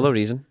is another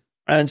reason.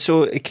 And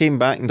so he came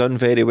back and done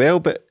very well,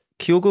 but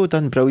Kyogo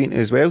done brilliant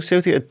as well.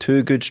 Celtic had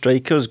two good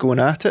strikers going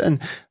at it,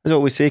 and as I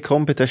always say,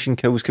 competition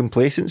kills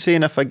complacency,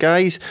 and if a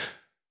guy's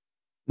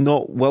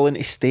not willing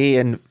to stay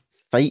and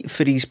fight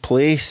for his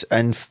place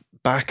and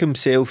back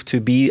himself to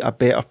be a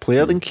better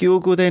player than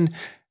Kyogo, then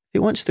if he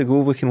wants to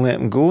go, we can let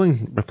him go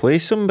and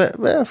replace him. But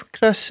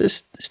Chris,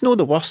 it's not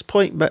the worst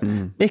point, but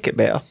make it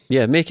better.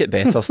 Yeah, make it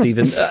better,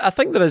 Stephen. I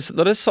think there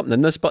is something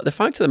in this, but the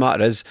fact of the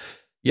matter is,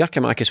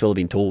 Giakoumakis will have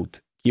been told,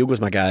 Kyogo's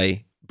my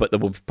guy, but there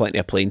will be plenty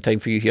of playing time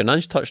for you here. And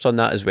Ange touched on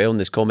that as well in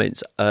his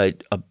comments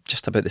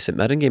just about the St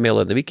Mirren game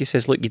earlier in the week. He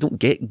says, look, you don't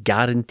get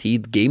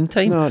guaranteed game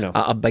time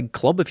at a big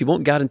club. If you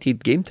want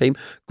guaranteed game time,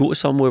 go to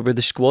somewhere where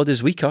the squad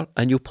is weaker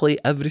and you'll play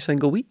every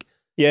single week.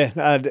 Yeah,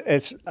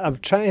 I'm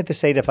trying to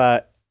decide if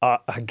I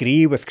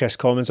agree with Chris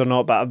Commons or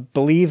not, but I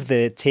believe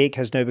the take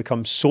has now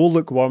become so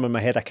lukewarm in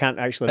my head I can't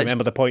actually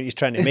remember the point he's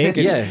trying to make.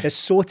 It's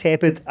so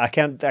tepid. I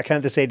can't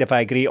decide if I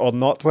agree or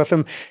not with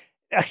him.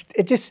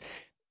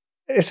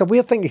 It's a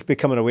weird thing to be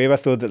coming away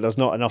with, though, that there's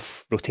not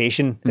enough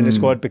rotation in the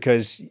squad,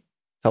 because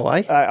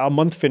a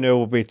month from now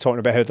we'll be talking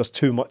about how there's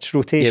too much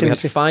rotation. Yeah, we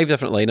had 5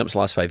 different lineups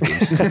last 5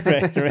 games.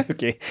 right,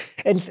 okay.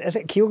 And I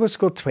think Kyogo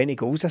scored 20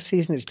 goals this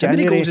season. It's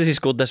January. How many goals has he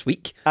scored this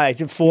week?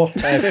 4.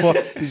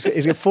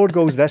 He's got 4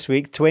 goals this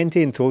week,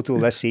 20 in total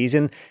this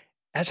season.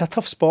 It's a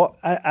tough spot.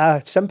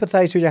 I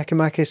sympathise with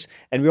Giakoumakis,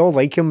 and we all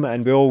like him,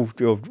 and we all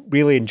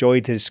really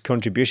enjoyed his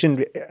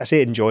contribution. I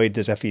say enjoyed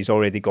as if he's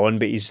already gone,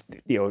 but he's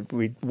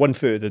we 1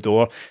 foot at the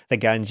door. I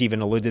think Ange even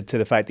alluded to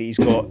the fact that he's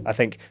got, I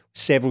think,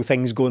 several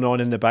things going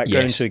on in the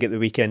background, so we get the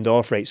weekend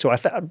off, right? So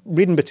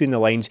reading between the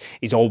lines,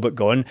 he's all but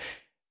gone.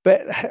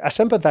 But I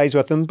sympathise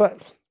with him,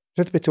 but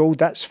truth be told,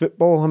 that's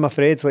football, I'm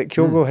afraid. Like,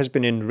 Kyogo has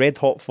been in red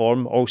hot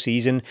form all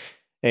season.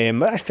 I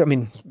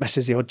mean,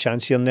 misses the odd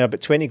chance here and there,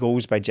 but 20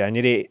 goals by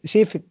January.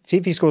 See if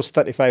he scores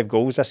 35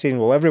 goals this season,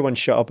 will everyone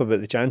shut up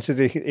about the chances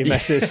he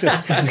misses?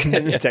 It's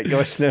getting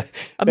ridiculous now.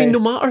 I mean, no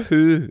matter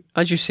who,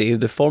 as you say,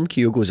 the form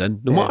Kyogo's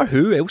in, no matter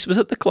who else was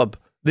at the club,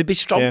 they'd be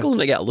struggling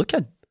to get a look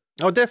in.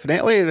 Oh,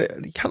 definitely.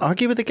 You can't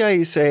argue with the guy.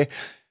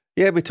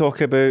 We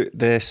talk about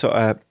the sort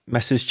of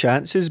misses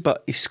chances,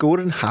 but he's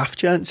scoring half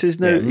chances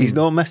now. He's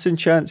not missing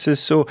chances,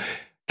 so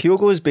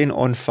Kyogo's been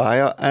on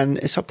fire, and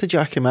it's up to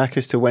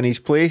Giakoumakis to win his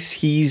place.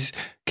 He's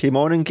came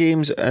on in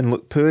games and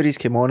looked poor. He's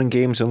came on in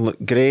games and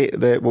looked great.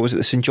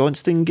 The St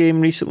Johnstone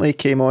game recently,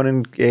 came on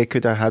and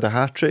could have had a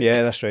hat-trick.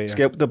 Yeah, that's right.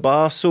 Scalped the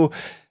bar. So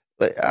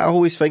I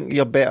always think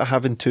you're better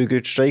having 2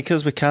 good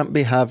strikers. We can't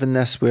be having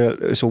this where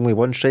it's only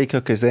 1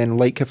 striker, because then,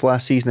 like if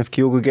last season, if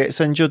Kyogo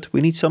gets injured,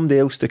 we need somebody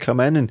else to come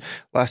in, and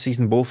last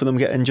season both of them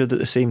get injured at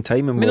the same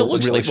time, and it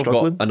looks really like we've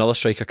struggling. got another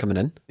striker coming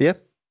in.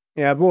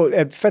 Yeah, well,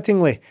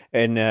 fittingly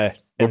in...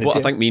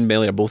 I think me and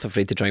Melly are both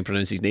afraid to try and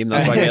pronounce his name.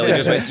 That's why Melly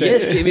just went,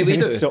 yes, Jamie, we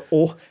do. So,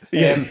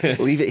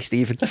 leave it to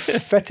Stephen.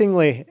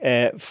 Fittingly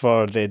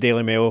for the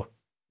Daily Mail,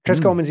 Chris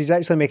Commons is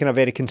actually making a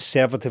very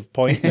conservative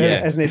point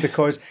there, isn't he?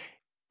 Because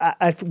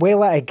I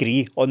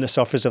agree on the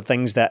surface of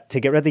things that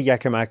to get rid of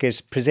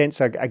Giakoumakis presents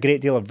a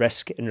great deal of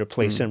risk in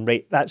replacing.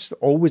 Right, that's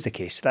always the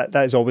case. That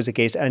is always the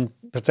case, and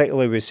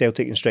particularly with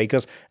Celtic and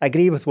strikers, I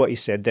agree with what he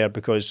said there,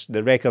 because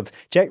the record,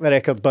 check the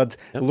record, bud.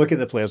 Yep. Look at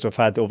the players we've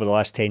had over the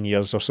last 10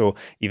 years or so,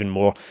 even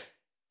more.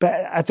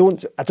 But I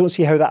don't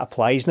see how that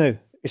applies now.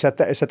 It's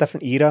a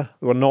different era.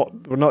 We're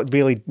not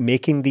really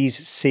making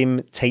these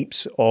same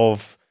types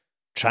of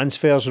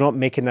transfers. We're not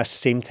making this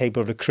same type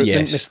of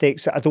recruitment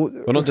mistakes.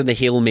 We're not doing the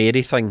Hail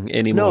Mary thing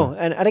anymore. No,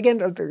 and again,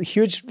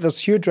 there's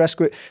huge risk.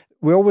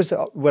 We always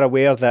were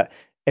aware that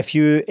if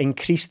you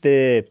increase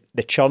the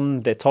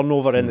churn, the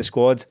turnover in the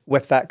squad,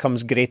 with that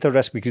comes greater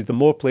risk, because the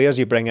more players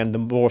you bring in, the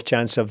more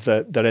chance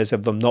there is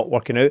of them not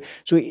working out.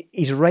 So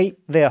he's right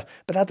there,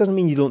 but that doesn't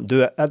mean you don't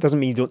do it. That doesn't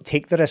mean you don't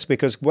take the risk,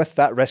 because with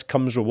that risk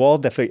comes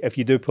reward if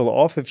you do pull it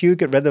off. If you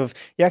get rid of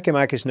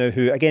Giakoumakis now,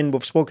 who, again,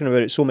 we've spoken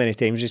about it so many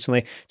times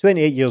recently,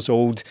 28 years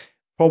old,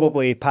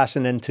 probably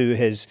passing into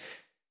his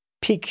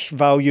peak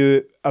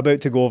value,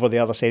 about to go over the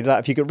other side of that.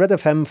 If you get rid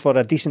of him for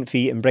a decent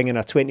fee and bring in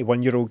a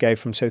 21-year-old guy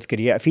from South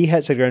Korea, if he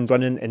hits the ground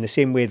running in the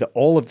same way that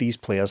all of these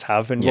players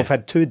have, and we've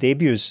had 2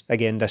 debuts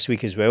again this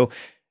week as well.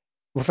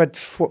 We've had,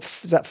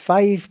 is that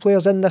 5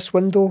 players in this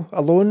window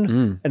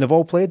alone, and they've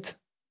all played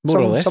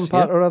some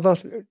part or other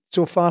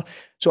so far.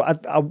 So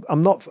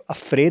I'm not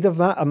afraid of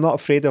that. I'm not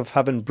afraid of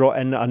having brought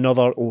in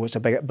another, it's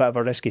a bit of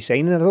a risky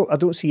signing. I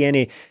don't see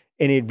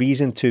any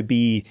reason to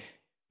be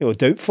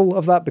doubtful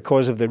of that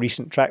because of the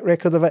recent track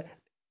record of it.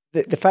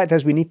 The fact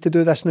is, we need to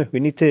do this now.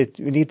 We need to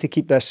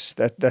keep this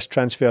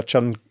transfer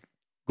churn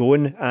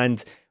going.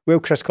 And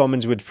Chris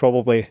Commons would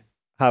probably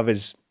have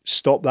us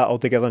stop that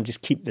altogether and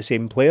just keep the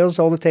same players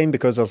all the time,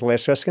 because there's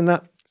less risk in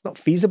that. It's not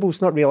feasible.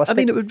 It's not realistic. I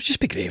mean, it would just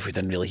be great if we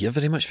didn't really hear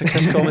very much from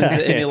Chris Commons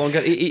any longer.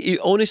 He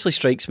honestly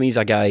strikes me as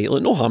a guy,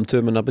 like, no harm to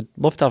him, and I would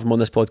love to have him on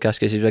this podcast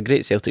because he's a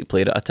great Celtic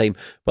player at a time.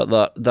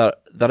 But there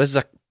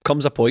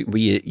comes a point where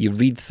you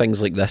read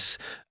things like this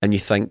and you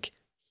think, he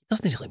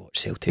doesn't really watch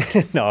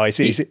Celtic. No,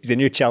 he's a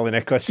new Charlie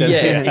Nicholas.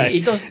 Yeah,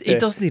 he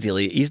doesn't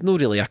really. He's not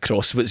really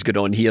across what's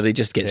going on here. He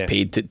just gets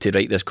paid to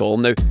write this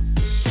column now.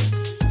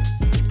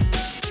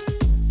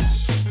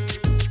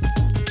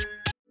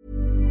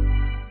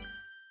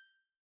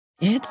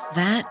 It's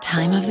that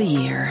time of the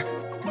year.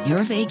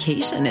 Your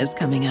vacation is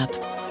coming up.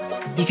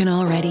 You can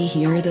already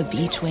hear the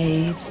beach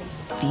waves,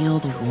 feel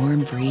the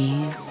warm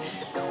breeze,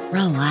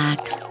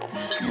 relax,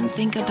 and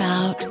think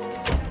about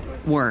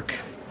work.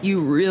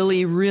 You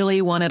really,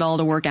 really want it all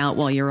to work out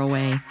while you're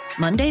away.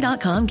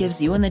 Monday.com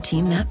gives you and the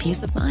team that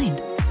peace of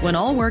mind. When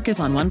all work is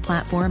on one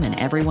platform and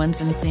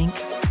everyone's in sync,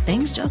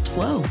 things just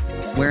flow.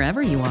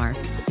 Wherever you are,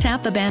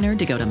 tap the banner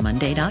to go to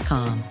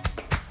Monday.com.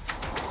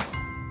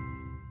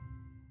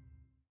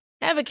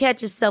 Ever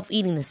catch yourself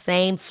eating the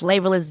same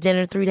flavorless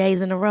dinner 3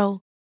 days in a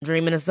row?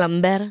 Dreaming of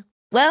something better?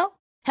 Well,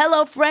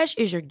 HelloFresh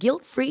is your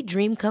guilt-free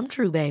dream come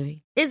true,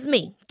 baby. It's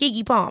me,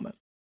 Keke Palmer.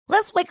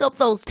 Let's wake up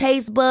those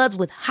taste buds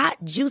with hot,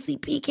 juicy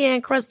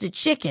pecan-crusted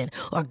chicken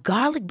or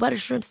garlic butter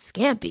shrimp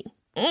scampi.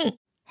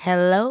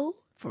 Hello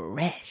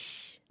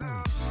Fresh.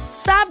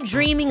 Stop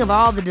dreaming of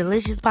all the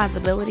delicious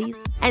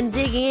possibilities and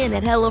dig in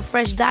at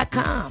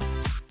HelloFresh.com.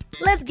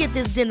 Let's get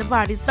this dinner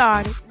party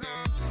started.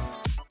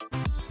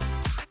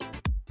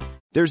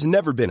 There's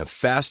never been a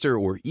faster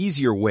or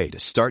easier way to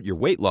start your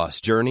weight loss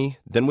journey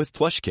than with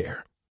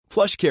PlushCare.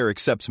 PlushCare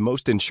accepts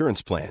most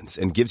insurance plans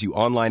and gives you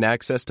online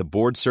access to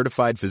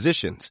board-certified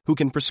physicians who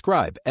can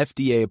prescribe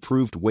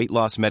FDA-approved weight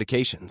loss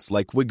medications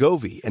like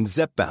Wegovy and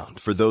Zepbound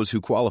for those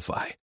who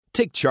qualify.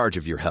 Take charge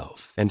of your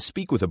health and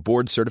speak with a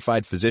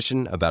board-certified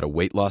physician about a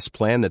weight loss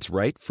plan that's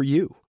right for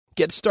you.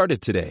 Get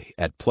started today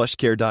at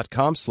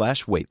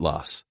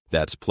plushcare.com/weight-loss.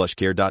 That's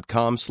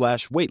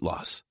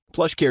plushcare.com/weight-loss.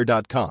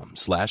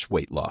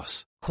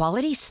 plushcare.com/weight-loss.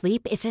 Quality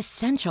sleep is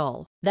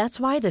essential. That's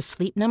why the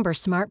Sleep Number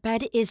Smart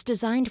Bed is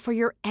designed for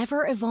your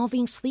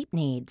ever-evolving sleep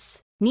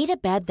needs. Need a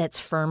bed that's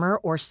firmer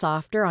or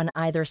softer on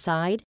either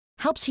side?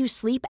 Helps you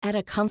sleep at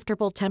a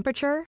comfortable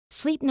temperature?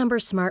 Sleep Number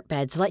Smart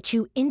Beds let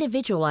you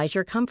individualize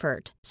your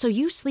comfort, so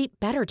you sleep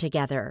better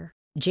together.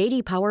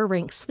 J.D. Power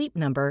ranks Sleep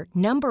Number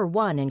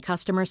 #1 in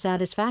customer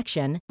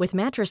satisfaction with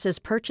mattresses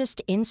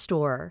purchased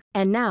in-store.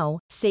 And now,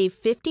 save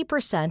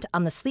 50%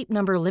 on the Sleep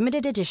Number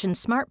Limited Edition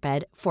Smart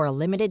Bed for a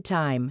limited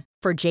time.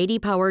 For J.D.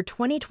 Power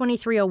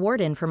 2023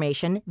 award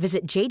information,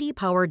 visit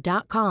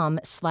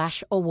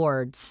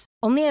jdpower.com/awards.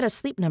 Only at a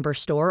Sleep Number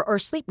store or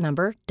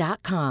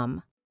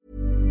sleepnumber.com.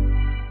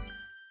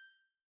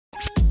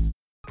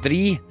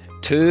 3,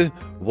 2,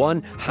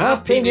 1.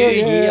 Happy New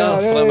Year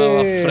from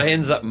our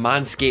friends at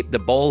Manscaped. The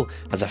ball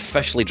has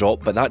officially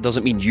dropped, but that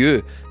doesn't mean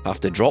you have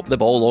to drop the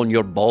ball on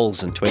your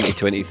balls in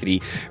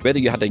 2023. Whether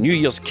you had a New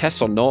Year's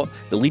kiss or not,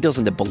 the leaders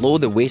in the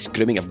below-the-waist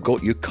grooming have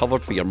got you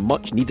covered for your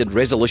much-needed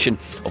resolution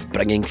of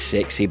bringing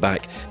sexy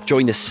back.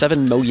 Join the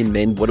 7 million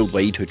men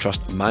worldwide who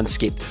trust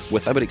Manscaped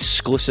with our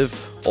exclusive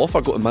offer.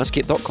 Go to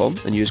manscaped.com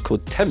and use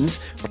code TIMS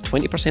for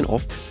 20%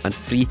 off and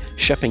free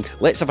shipping.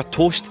 Let's have a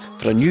toast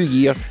for a new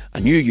year,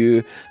 a new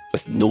you,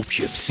 with no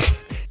pubes.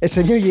 It's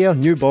a new year,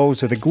 new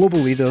balls with the global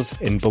leaders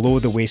in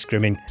below-the-waist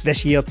grooming.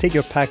 This year, take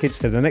your package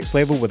to the next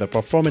level with a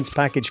Performance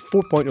Package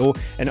 4.0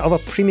 and other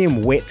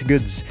premium wet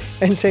goods.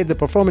 Inside the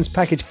Performance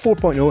Package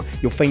 4.0,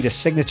 you'll find a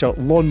signature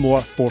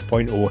Lawnmower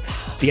 4.0.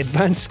 The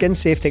advanced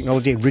skin-safe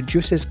technology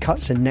reduces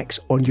cuts and nicks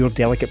on your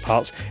delicate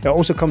parts. It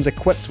also comes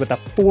equipped with a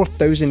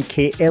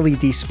 4000K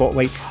LED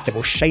spotlight that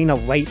will shine a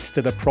light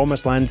to the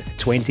promised land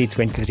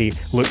 2023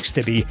 looks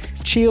to be.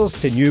 Cheers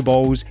to new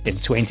balls in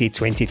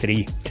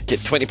 2023. Get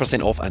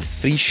 20% off and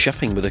free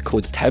shipping with the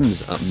code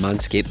TIMS at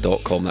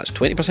manscaped.com. That's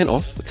 20%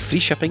 off with free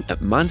shipping at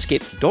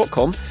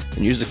manscaped.com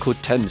and use the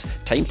code TIMS.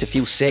 Time to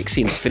feel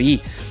sexy and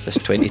free this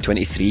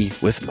 2023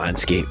 with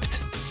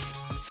Manscaped.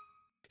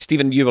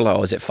 Stephen, you were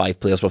like, is it 5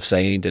 players we've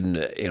signed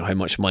and how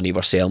much money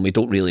we're selling? We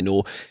don't really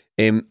know.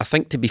 I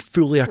think to be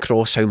fully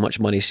across how much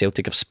money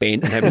Celtic have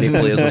spent and how many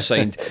players we've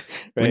signed,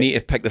 we need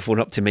to pick the phone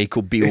up to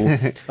Michael Beale.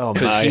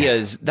 Because he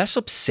is, this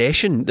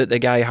obsession that the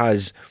guy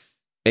has,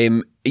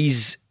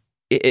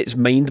 it's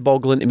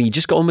mind-boggling to me. He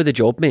just got on with the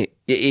job, mate.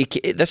 He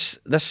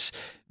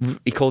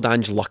called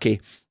Ange lucky,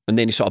 and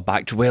then he sort of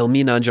backed. Well, me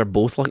and Ange are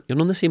both lucky. You're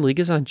not in the same league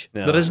as Ange.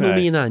 No, there is no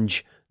me and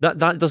Ange. That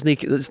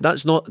doesn't.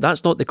 That's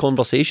not the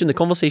conversation. The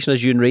conversation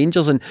is you and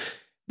Rangers, and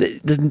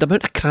the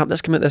amount of crap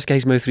that's come out of this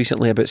guy's mouth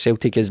recently about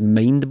Celtic is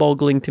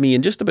mind-boggling to me.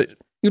 And just about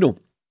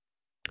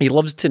he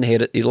loves to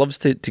inherit. He loves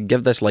to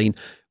give this line.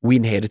 We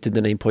inherited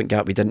the 9-point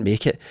gap. We didn't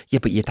make it. Yeah,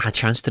 but you had a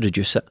chance to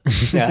reduce it.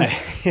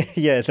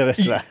 Yeah, there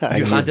is that.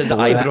 You had it at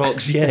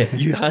Ibrox. Yeah,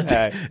 you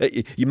had.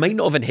 You might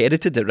not have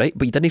inherited it, right?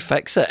 But you didn't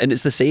fix it, and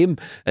it's the same.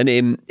 And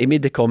he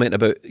made the comment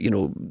about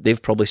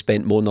they've probably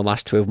spent more in the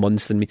last 12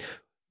 months than me.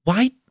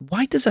 Why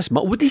does this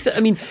matter? What do you think?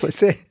 I mean, it's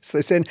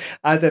like saying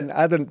I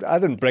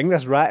didn't bring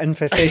this rat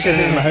infestation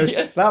into my house.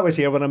 That was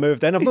here when I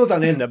moved in. I've not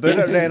done anything about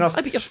it right enough.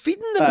 but you're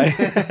feeding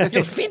them.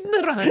 You're feeding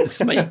the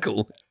rats,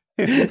 Michael.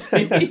 You're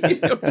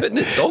putting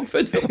the dog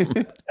food for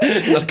them.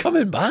 They're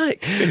coming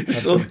back.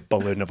 So a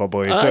balloon of a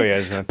boy. So he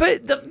is, man.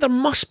 But there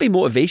must be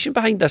motivation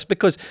behind this,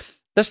 because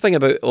this thing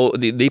about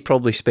they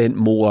probably spent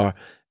more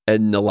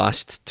in the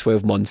last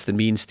 12 months than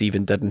me and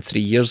Stephen did in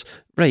 3 years.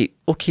 Right,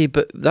 okay,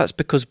 but that's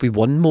because we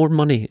won more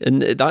money,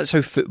 and that's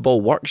how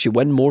football works. You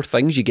win more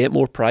things, you get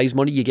more prize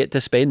money, you get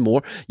to spend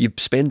more, you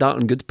spend that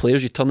on good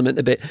players, you turn them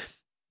into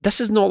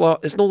This is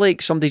not it's not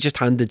like somebody just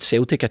handed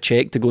Celtic a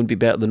cheque to go and be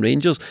better than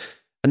Rangers.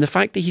 And the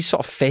fact that he's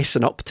sort of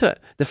fessing up to it,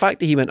 the fact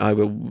that he went,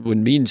 well,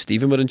 when me and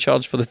Stephen were in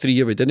charge for the 3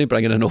 year, we didn't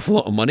bring in an awful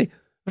lot of money.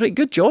 Right,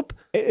 good job.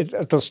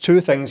 There's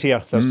two things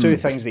here. There's two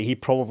things that he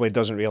probably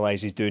doesn't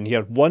realise he's doing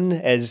here. One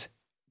is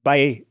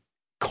by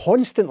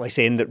constantly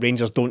saying that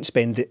Rangers don't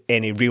spend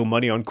any real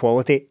money on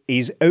quality,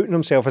 he's outing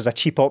himself as a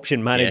cheap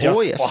option manager. Yes.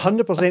 Oh, yes.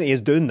 100% he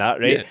is doing that,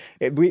 right?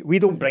 Yeah. We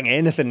don't bring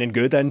anything in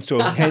good in, so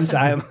hence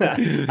I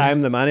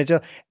am the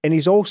manager. And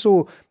he's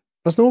also,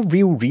 there's no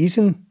real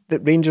reason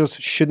that Rangers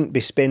shouldn't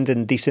be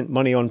spending decent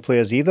money on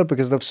players either,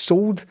 because they've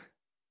sold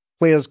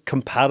players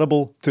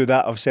comparable to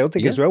that of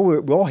Celtic as well.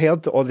 We all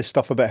heard all this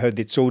stuff about how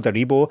they'd sold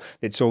Aribo,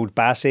 they'd sold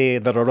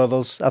Bassey, there are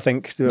others, I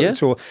think. Yeah.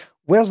 So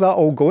where's that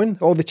all going?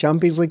 All the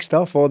Champions League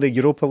stuff, all the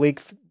Europa League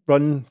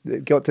run,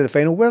 got to the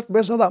final.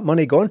 Where's all that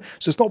money gone?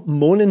 So stop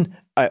moaning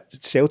at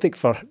Celtic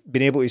for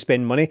being able to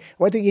spend money.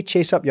 Why don't you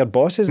chase up your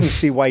bosses and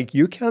see why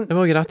you can't?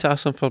 Well, you're have to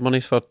ask them for money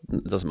for...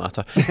 It doesn't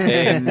matter.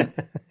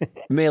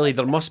 Melly,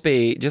 there must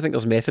be... Do you think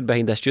there's method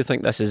behind this? Do you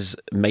think this is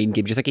mind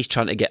game? Do you think he's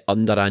trying to get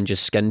under Ange's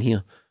skin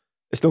here?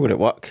 It's not going to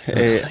work.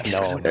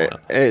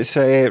 It's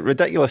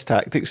ridiculous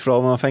tactics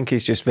from him. I think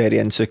he's just very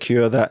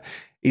insecure that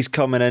he's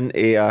coming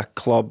into a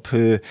club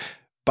who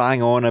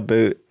bang on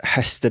about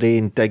history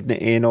and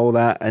dignity and all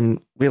that,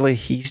 and really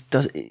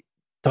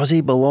does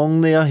he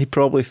belong there? He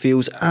probably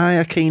feels,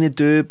 I kind of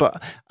do,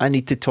 but I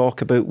need to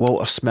talk about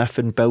Walter Smith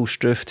and Bill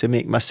Struth to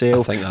make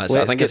myself. I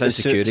think it's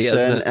insecurity,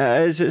 isn't it?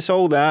 It is. It's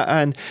all that.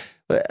 And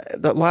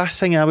the last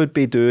thing I would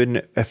be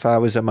doing if I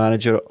was a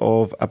manager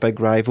of a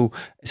big rival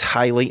is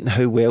highlighting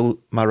how well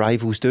my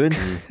rival's doing.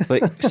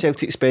 Like,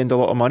 Celtic spend a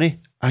lot of money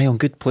on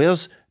good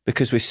players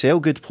because we sell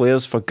good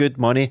players for good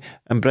money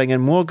and bring in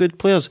more good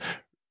players.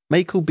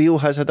 Michael Beale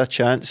has had a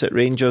chance at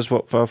Rangers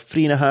for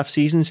 3.5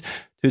 seasons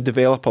to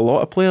develop a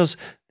lot of players.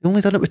 They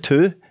only done it with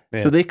 2.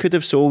 Yeah. So they could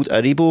have sold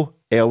Aribo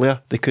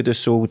earlier, they could have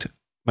sold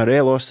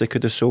Morelos, they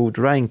could have sold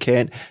Ryan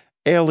Kent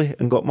early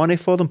and got money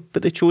for them,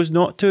 but they chose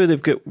not to.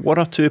 They've got 1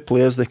 or 2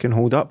 players they can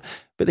hold up,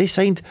 but they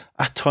signed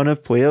a ton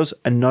of players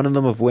and none of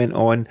them have went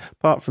on,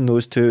 apart from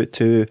those 2,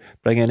 to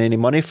bring in any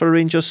money for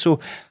Rangers.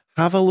 So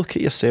have a look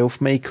at yourself,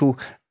 Michael,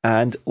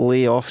 and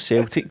lay off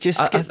Celtic.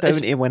 Just get down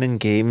to winning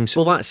games.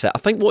 Well, that's it. I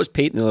think what's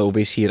patently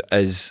obvious here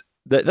is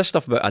that this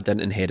stuff about I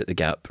didn't inherit the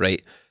gap,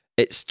 right?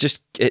 It's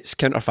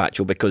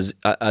counterfactual because,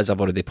 as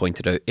I've already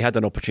pointed out, he had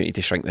an opportunity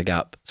to shrink the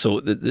gap.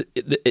 So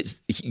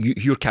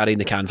you're carrying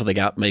the can for the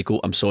gap, Michael.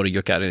 I'm sorry,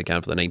 you're carrying the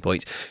can for the 9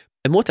 points.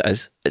 And what it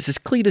is, it's as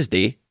clear as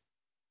day.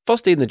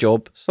 First day in the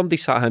job, somebody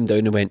sat him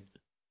down and went,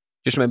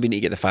 just remember, you need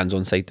to get the fans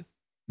on side.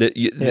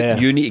 You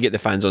need to get the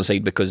fans on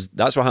side because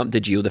that's what happened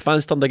to Gio. The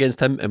fans turned against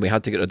him and we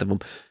had to get rid of him.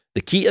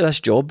 The key to this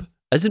job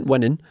isn't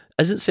winning,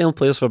 isn't selling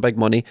players for big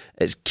money,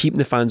 it's keeping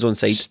the fans on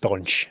side.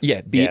 Staunch.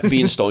 Yeah,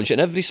 being staunch. And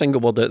every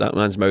single word out that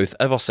man's mouth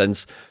ever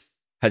since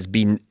has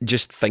been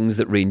just things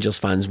that Rangers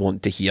fans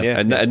want to hear. Yeah,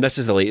 and this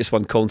is the latest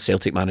one, calling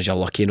Celtic manager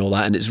lucky and all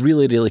that, and it's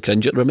really, really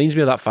cringe. It reminds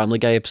me of that Family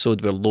Guy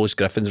episode where Lois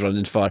Griffin's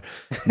running for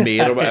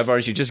mayor or whatever,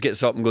 and she just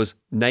gets up and goes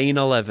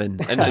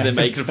 9/11 into the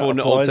microphone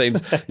at all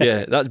times.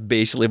 Yeah, that's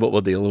basically what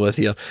we're dealing with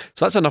here.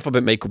 So that's enough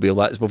about Michael Beale.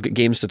 We've got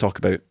games to talk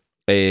about.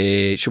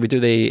 Should we do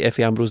the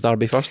Effie Ambrose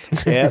derby first?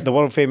 Yeah, the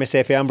world famous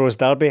Effie Ambrose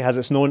derby, as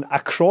it's known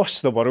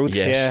across the world.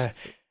 Yes.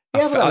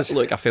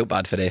 Look, I felt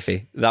bad for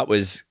Effie. That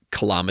was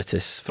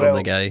calamitous from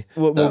the guy.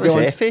 That was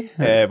Effie?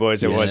 It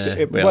was.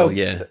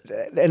 Yeah.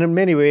 And in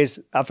many ways,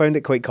 I found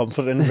it quite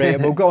comforting. Right?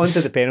 We'll go on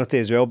to the penalty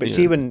as well. But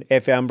see, when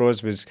Effie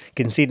Ambrose was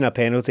conceding a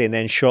penalty and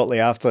then shortly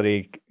after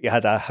he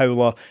had a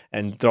howler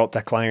and dropped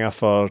a clanger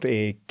for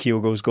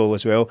Kyogo's goal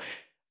as well,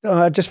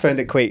 I just found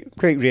it quite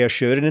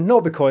reassuring. And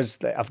not because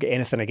I've got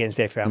anything against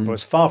Effie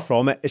Ambrose, far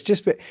from it. It's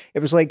just, it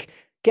was like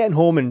getting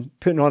home and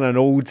putting on an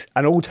old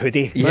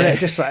hoodie. Yeah. Right?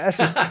 Just like,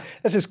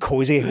 this is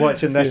cosy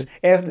watching this.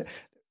 Yeah.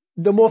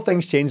 The more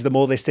things change, the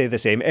more they stay the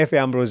same. Effie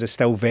Ambrose is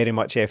still very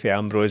much Effie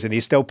Ambrose, and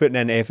he's still putting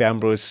in Effie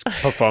Ambrose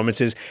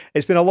performances.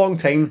 It's been a long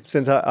time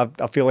since I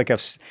feel like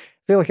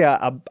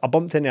I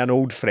bumped into an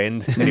old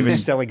friend and he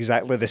was still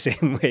exactly the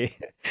same way.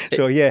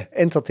 So yeah,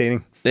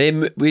 entertaining.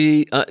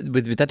 We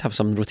did have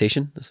some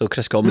rotation, so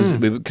Chris Commons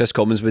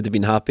would have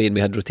been happy, and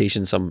we had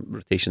some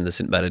rotation in the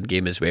St Mirren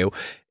game as well.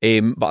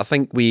 But I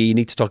think we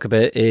need to talk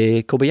about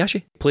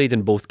Kobayashi. Played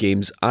in both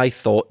games. I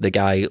thought the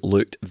guy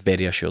looked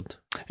very assured.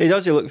 He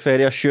does. He looked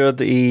very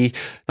assured. I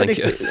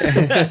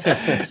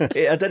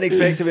didn't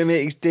expect him to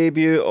make his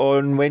debut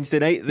on Wednesday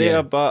night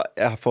there, but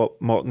I thought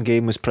Morton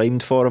game was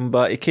primed for him.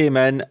 But he came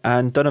in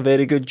and done a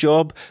very good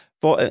job.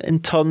 Thought it in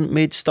turn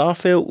made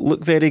Starfelt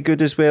look very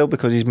good as well,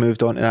 because he's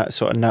moved on to that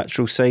sort of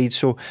natural side.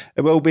 So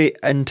it will be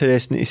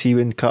interesting to see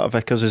when Carter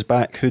Vickers is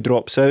back who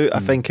drops out. I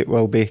think it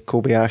will be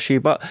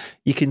Kobayashi, but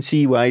you can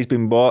see why he's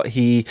been bought.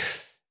 He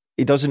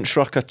doesn't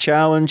shirk a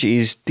challenge.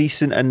 He's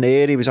decent in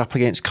there. He was up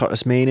against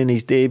Curtis Main in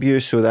his debut,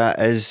 so that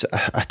is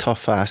a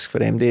tough ask for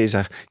MD. He's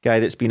a guy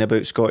that's been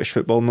about Scottish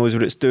football, knows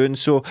what it's doing.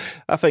 So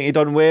I think he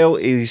done well.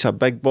 He's a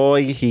big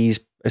boy. His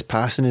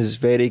passing is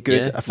very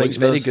good. Yeah, I think looks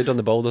very good on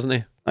the ball, doesn't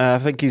he? I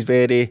think he's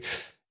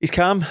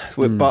calm,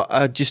 but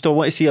I just don't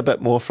want to see a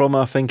bit more from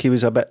him. I think he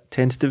was a bit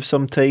tentative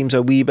sometimes,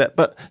 a wee bit,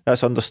 but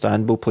that's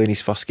understandable playing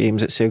his first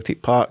games at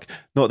Celtic Park.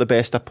 Not the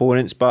best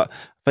opponents, but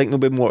I think there'll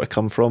be more to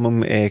come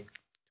from him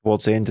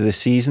towards the end of the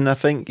season. I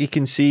think you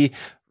can see,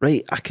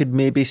 right, I could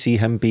maybe see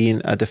him being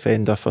a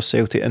defender for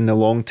Celtic in the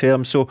long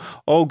term. So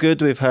all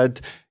good. We've had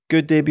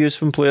good debuts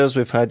from players.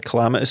 We've had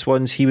calamitous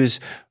ones. He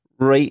was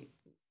right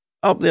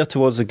up there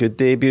towards a good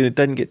debut. It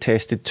didn't get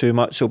tested too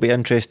much, so it'll be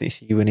interesting to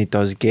see when he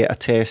does get a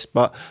test,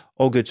 but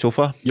all good so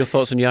far. Your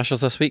thoughts on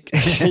Yashers this week?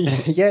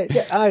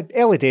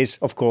 Early days,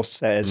 of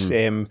course it is.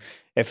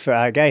 If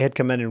a guy had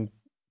come in and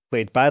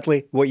played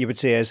badly, what you would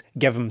say is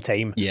give him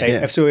time.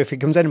 If he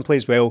comes in and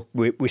plays well,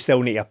 we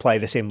still need to apply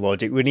the same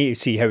logic. We need to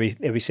see how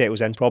he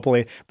settles in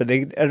properly. But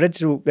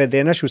the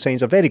initial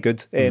signs are very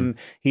good.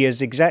 He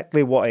is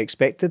exactly what I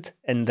expected,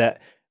 in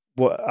that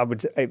what I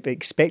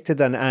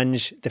expected an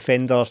Ange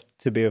defender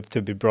to be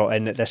brought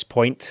in at this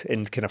point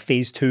in kind of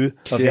phase 2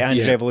 of the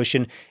Ange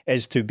revolution,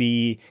 is to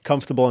be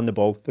comfortable on the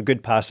ball, a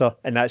good passer,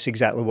 and that's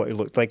exactly what he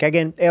looked like.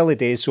 Again, early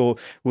days, so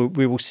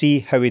we will see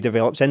how he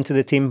develops into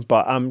the team,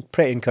 but I'm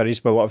pretty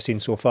encouraged by what I've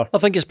seen so far. I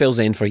think it spells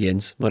end for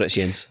Jens, Moritz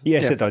Jens.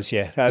 Yes, it does,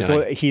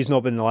 he's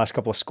not been in the last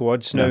couple of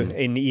squads now,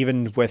 and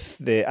even with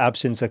the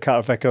absence of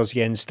Carter Vickers,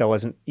 Jens still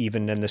isn't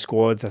even in the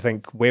squad. I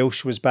think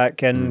Welsh was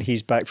back in,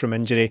 he's back from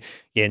injury,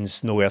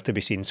 Jens nowhere to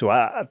be seen, so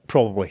I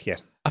probably,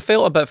 I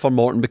felt a bit for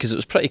Morton because it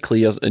was pretty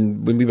clear,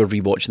 and when we were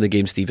rewatching the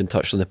game, Stephen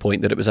touched on the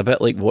point that it was a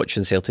bit like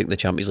watching Celtic in the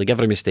Champions League.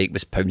 Every mistake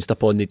was pounced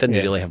upon. They didn't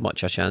really have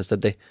much of a chance,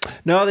 did they?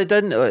 No, they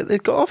didn't. They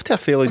got off to a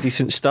fairly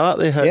decent start.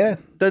 They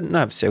didn't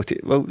have Celtic.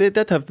 Well, they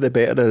did have the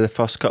better of the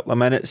first couple of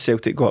minutes.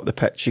 Celtic got up the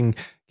pitch and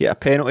get a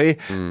penalty.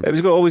 It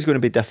was always going to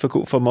be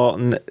difficult for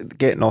Morton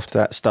getting off to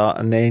that start,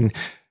 and then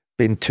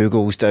being 2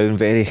 goals down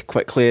very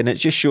quickly, and it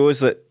just shows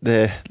that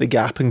the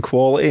gap in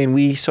quality, and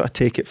we sort of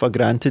take it for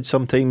granted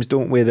sometimes,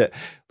 don't we, that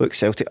look,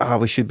 Celtic,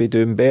 we should be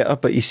doing better,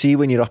 but you see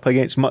when you're up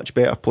against much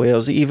better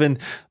players, even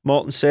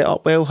Morton set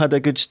up well, had a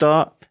good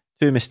start,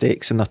 2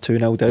 mistakes and they're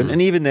 2-0 down,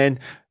 and even then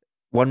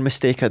one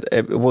mistake,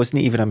 it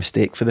wasn't even a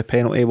mistake for the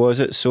penalty,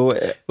 was it? So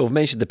we've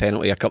mentioned the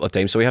penalty a couple of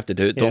times, so we have to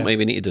do it, don't we?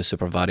 We need to do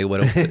Super Vario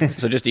World.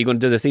 So just, are you going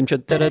to do the theme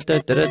tune?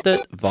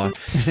 VAR.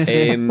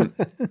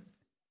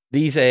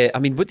 These,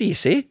 what do you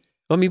say?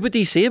 What do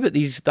you say about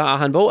that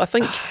handball? I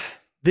think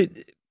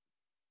it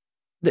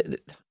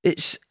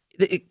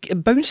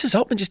bounces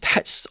up and just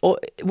hits.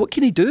 What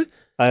can he do?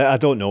 I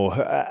don't know.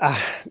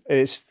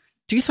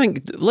 Do you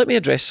think? Let me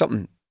address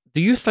something. Do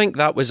you think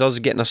that was us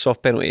getting a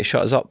soft penalty to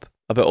shut us up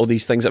about all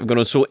these things that have gone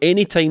on? So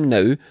any time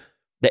now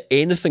that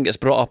anything gets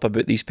brought up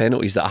about these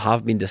penalties that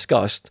have been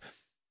discussed,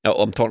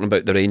 I'm talking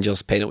about the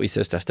Rangers penalty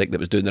statistic that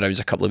was doing the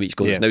rounds a couple of weeks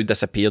ago. It's now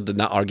disappeared, and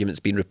that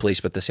argument's been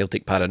replaced with the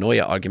Celtic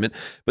paranoia argument.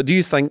 But do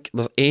you think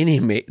there's any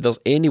weight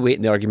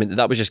in the argument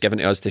that was just given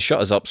to us to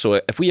shut us up?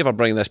 So if we ever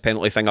bring this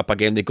penalty thing up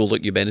again, they go,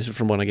 look, you benefit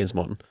from one against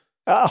Morton.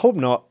 I hope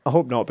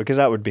not, because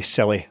that would be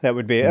silly. That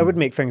would be it would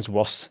make things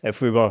worse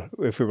if we were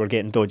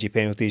getting dodgy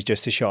penalties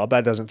just to shut up.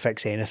 That doesn't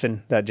fix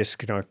anything. That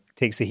just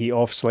takes the heat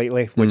off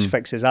slightly, which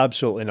fixes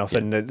absolutely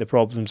nothing. The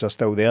problems are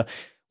still there.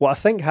 What I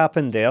think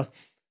happened there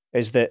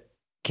is that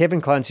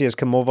Kevin Clancy has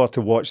come over to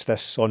watch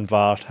this on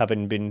VAR,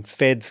 having been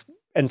fed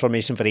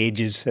information for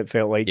ages, it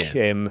felt like,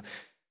 and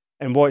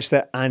watched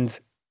it. And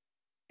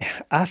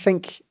I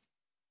think,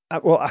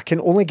 I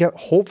can only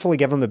hopefully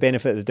give him the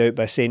benefit of the doubt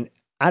by saying,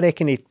 I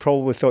reckon he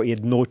probably thought he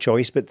had no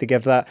choice but to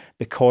give that,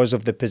 because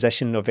of the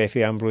position of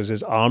Efe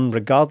Ambrose's arm,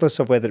 regardless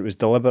of whether it was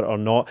deliberate or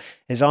not.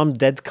 His arm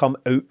did come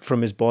out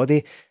from his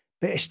body,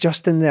 but it's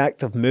just in the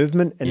act of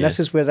movement. And this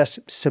is where this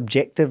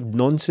subjective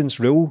nonsense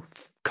rule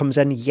comes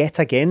in yet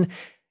again.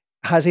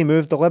 Has he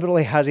moved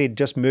deliberately? Has he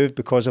just moved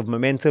because of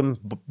momentum,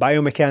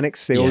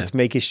 biomechanics, the old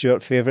Mikey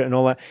Stewart favourite and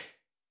all that?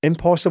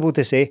 Impossible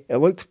to say. It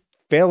looked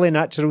fairly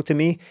natural to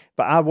me,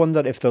 but I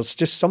wonder if there's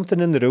just something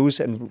in the rules,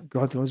 and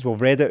God knows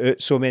we've read it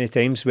out so many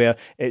times, where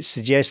it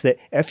suggests that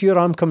if your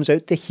arm comes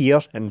out to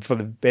here, and for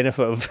the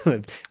benefit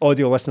of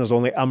audio listeners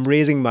only, I'm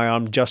raising my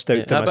arm just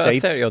out to my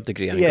side. 30-odd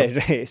degree angle.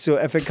 Yeah, right. So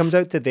if it comes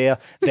out to there,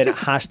 then it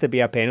has to be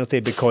a penalty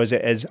because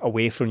it is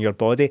away from your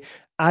body.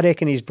 I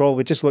reckon he's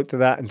probably just looked at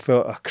that and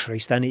thought, oh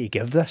Christ, I need to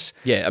give this.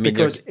 Yeah, I mean,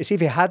 because see,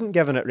 if he hadn't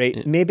given it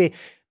right,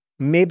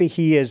 maybe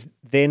he is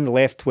then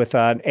left with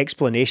an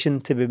explanation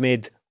to be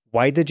made.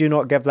 Why did you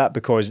not give that?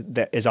 Because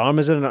his arm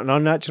is in an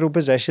unnatural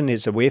position.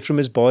 It's away from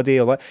his body.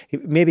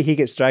 Maybe he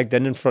gets dragged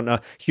in front of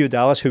Hugh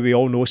Dallas, who we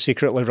all know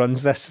secretly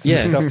runs this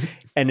stuff,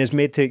 and is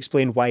made to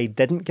explain why he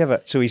didn't give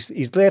it. So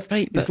he's left.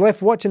 Right, he's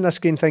left watching the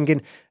screen,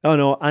 thinking, "Oh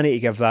no, I need to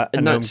give that."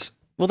 And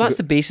that's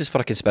the basis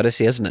for a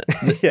conspiracy, isn't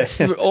it?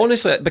 Yeah.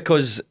 Honestly,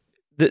 because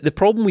the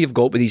problem we've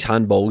got with these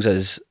handballs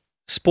is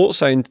Sports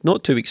Sound.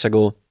 Not 2 weeks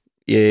ago,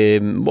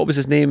 what was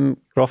his name?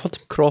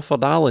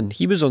 Crawford Allen.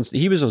 He was on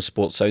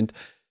Sports Sound,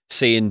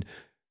 saying,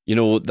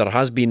 there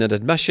has been an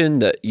admission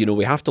that,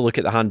 we have to look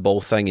at the handball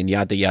thing and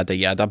yada, yada,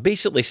 yada.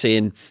 Basically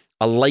saying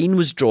a line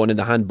was drawn in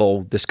the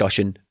handball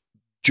discussion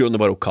during the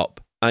World Cup,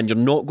 and you're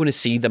not going to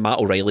see the Matt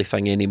O'Reilly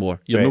thing anymore.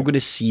 You're not going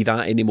to see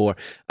that anymore.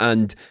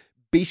 And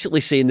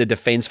basically saying the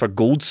defence for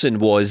Goldson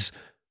was,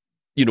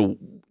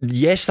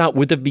 yes, that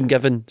would have been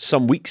given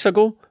some weeks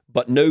ago,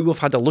 but now we've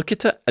had a look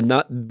at it, and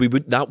that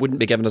wouldn't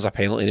be given as a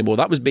penalty anymore.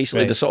 That was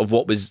basically the sort of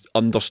what was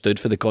understood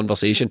for the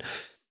conversation.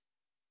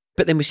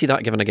 But then we see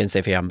that given against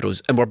Efe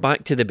Ambrose, and we're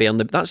back to the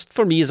Bernabei. That's,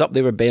 for me, is up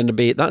there with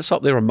Bernabei. That's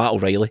up there with Matt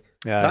O'Reilly.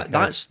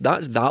 That's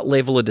that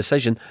level of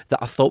decision that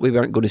I thought we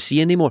weren't going to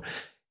see anymore.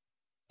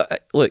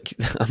 Look,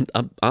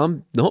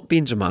 I'm not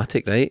being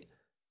dramatic, right?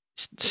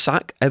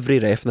 Sack every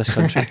ref in this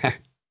country.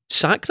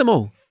 Sack them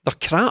all. They're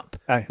crap.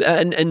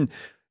 And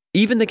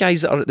even the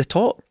guys that are at the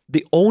top,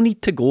 they all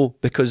need to go,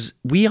 because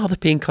we are the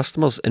paying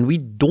customers and we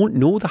don't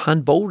know the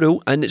handball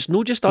rule. And it's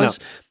not just us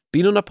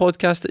being on a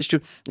podcast. It's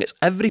true. It's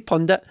every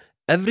pundit,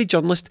 every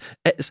journalist.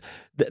 It's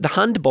the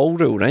handball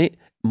rule, right?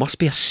 Must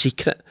be a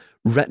secret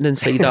written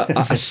inside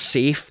a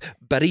safe,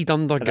 buried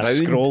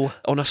underground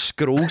on a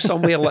scroll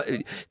somewhere.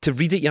 To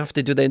read it, you have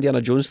to do the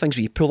Indiana Jones things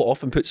where you pull it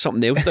off and put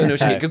something else down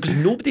there, because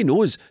nobody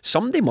knows.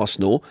 Somebody must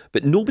know,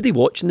 but nobody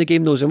watching the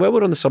game knows. And while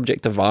we're on the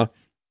subject of VAR,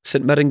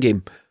 St Mirren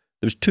game,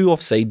 there was 2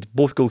 offside,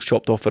 both goals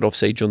chopped off for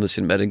offside during the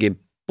St Mirren game.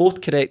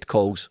 Both correct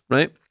calls,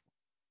 right?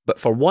 But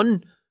for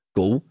one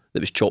goal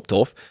that was chopped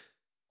off,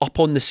 up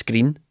on the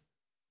screen,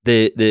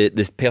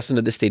 the person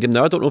at the stadium,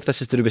 now I don't know if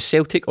this is to do with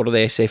Celtic or the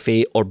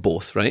SFA or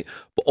both, right?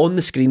 But on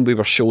the screen we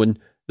were showing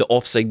the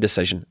offside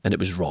decision, and it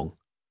was wrong.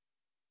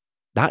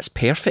 That's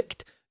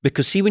perfect.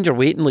 Because see, when you're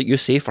waiting, like you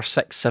say, for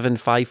 6, 7,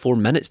 5, 4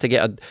 minutes to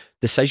get a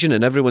decision,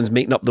 and everyone's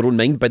making up their own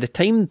mind, by the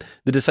time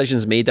the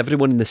decision's made,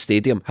 everyone in the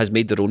stadium has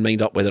made their own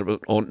mind up whether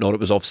or not it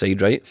was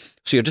offside, right?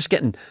 So you're just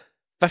getting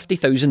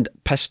 50,000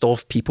 pissed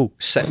off people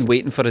sitting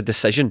waiting for a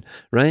decision,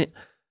 right?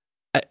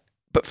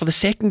 But for the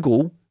second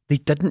goal, they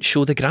didn't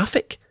show the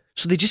graphic.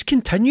 So they just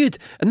continued.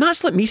 And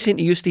that's like me saying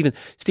to you, Stephen,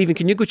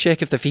 can you go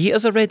check if the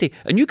fajitas are ready?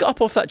 And you get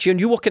up off that chair and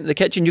you walk into the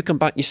kitchen, you come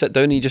back and you sit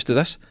down and you just do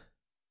this.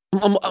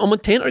 I'm on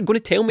tenor, going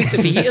to tell me if the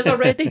fajitas are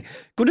ready,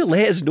 going to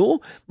let us know.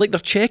 Like, they're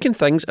checking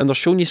things and they're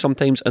showing you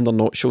sometimes and they're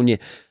not showing you.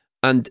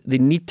 And they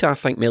need to, I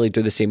think, Melly,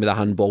 do the same with the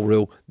handball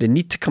rule. They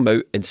need to come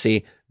out and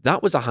say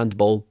that was a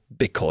handball,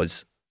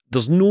 because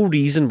there's no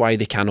reason why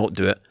they cannot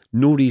do it.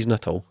 No reason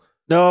at all.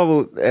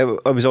 No, well,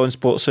 I was on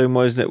Sports Sound,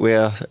 wasn't it,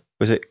 where,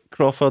 was it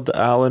Crawford,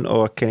 Allen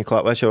or Kenny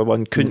Clark, whichever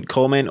one, couldn't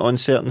comment on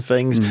certain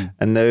things,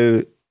 and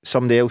now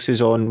somebody else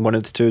is on, one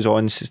of the two is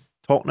on,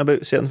 talking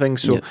about certain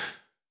things. So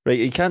right,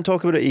 you can't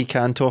talk about it, you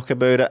can talk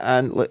about it,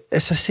 and look,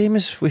 it's the same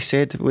as we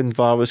said when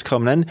VAR was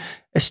coming in.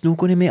 It's not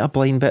going to make a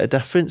blind bit of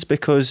difference,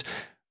 because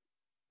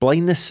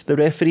blindness, the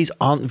referees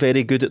aren't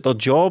very good at their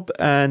job,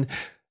 and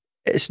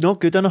it's not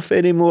good enough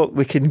anymore.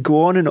 We can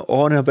go on and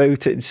on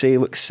about it and say,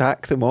 look,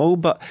 sack them all,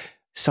 but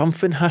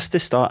something has to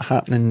start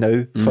happening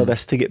now for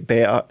this to get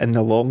better in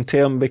the long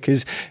term,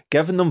 because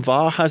giving them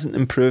VAR hasn't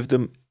improved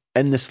them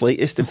in the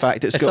slightest. In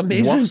fact, it's got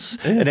worse,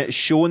 and it's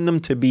shown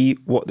them to be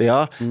what they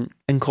are,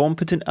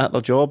 incompetent at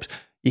their jobs.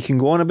 You can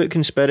go on about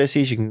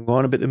conspiracies, you can go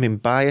on about them being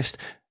biased,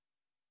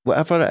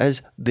 whatever it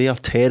is, they are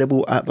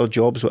terrible at their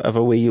jobs,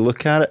 whatever way you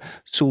look at it.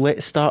 So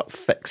let's start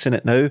fixing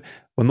it now.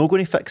 We're not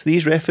going to fix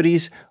these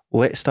referees.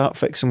 Let's start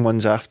fixing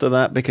ones after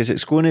that, because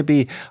it's going to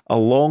be a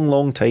long,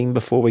 long time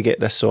before we get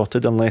this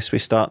sorted unless we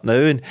start now.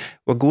 And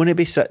we're going to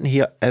be sitting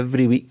here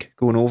every week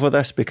going over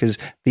this, because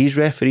these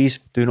referees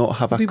do not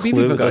have a clue.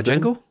 We've even got a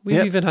jingle.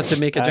 We've even had to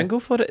make a jingle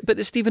for it.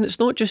 But Stephen, it's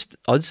not just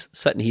us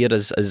sitting here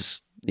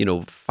as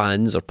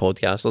fans or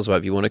podcasters,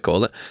 whatever you want to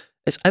call it.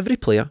 It's every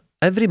player,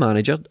 every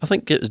manager. I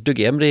think it was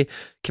Dougie Emery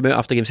came out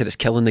after the game and said it's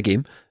killing the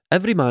game.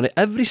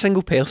 Every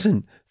single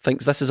person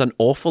thinks this is an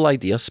awful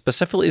idea,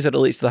 specifically as it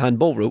relates to the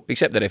handball rule,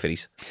 except the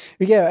referees.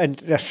 Yeah, and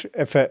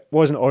if it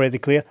wasn't already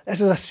clear,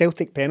 this is a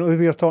Celtic penalty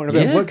we were talking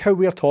about. Yeah. Look how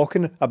we're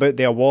talking about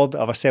the award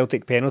of a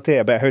Celtic penalty,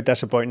 about how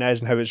disappointing it is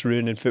and how it's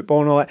ruining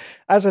football and all that.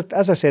 As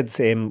I said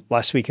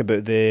last week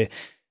about the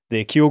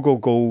the Kyogo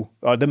goal,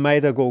 or the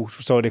Maeda goal,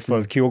 sorry,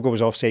 for Kyogo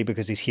was offside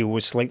because his heel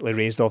was slightly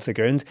raised off the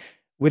ground.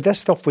 With this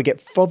stuff, we get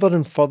further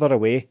and further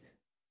away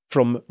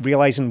from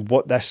realising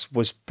what this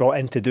was brought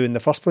in to do in the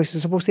first place.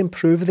 It's supposed to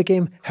improve the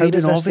game. Clear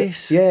and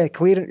obvious. Yeah,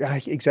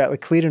 exactly,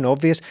 clear and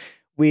obvious.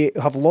 We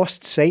have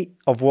lost sight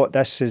of what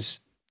this is,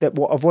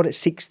 of what it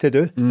seeks to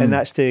do, and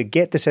that's to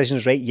get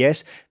decisions right,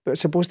 yes, but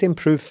it's supposed to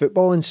improve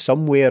football in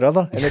some way or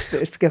other, and it's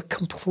the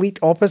complete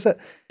opposite.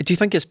 Do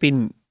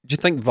you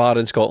think VAR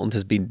in Scotland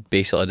has been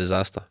basically a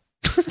disaster?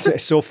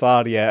 So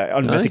far, yeah,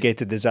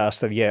 unmitigated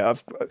disaster. Yeah,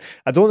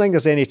 I don't think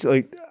there's any,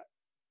 like,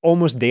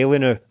 almost daily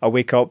now I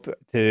wake up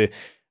to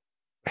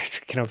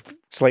kind of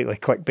slightly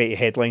clickbaity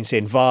headline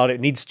saying VAR,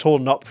 it needs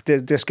torn up, to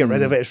just get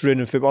rid of it, it's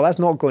ruining football. That's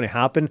not going to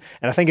happen,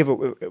 and I think if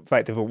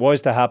it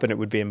was to happen, it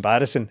would be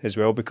embarrassing as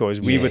well, because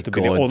we would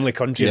be the only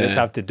country that's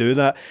have to do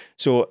that.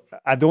 So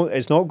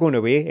it's not going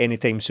away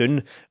anytime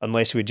soon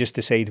unless we just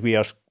decide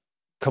we're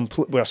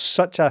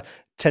such a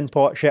tin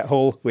pot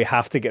shithole, we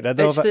have to get rid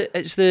of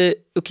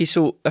it. Okay,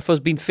 so if I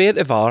was being fair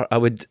to VAR,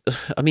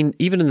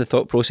 even in the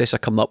thought process of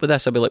coming up with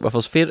this, I'd be like, well, if I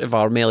was fair to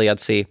VAR, Melly, I'd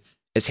say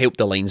it's helped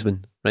the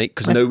linesman, right?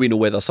 Because now we know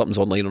whether something's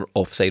online or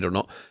offside or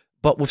not.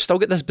 But we've still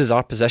got this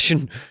bizarre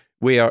position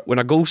where when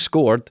a goal's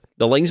scored,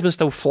 the linesman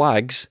still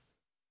flags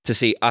to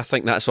say, I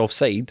think that's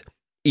offside,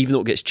 even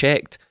though it gets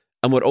checked.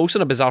 And we're also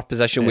in a bizarre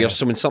position where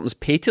when something's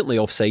patently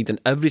offside and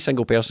every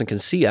single person can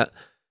see it,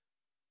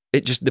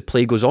 the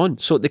play goes on.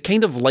 So the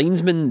kind of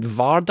linesman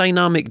VAR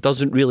dynamic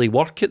doesn't really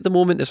work at the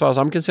moment as far as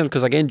I'm concerned,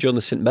 because again, during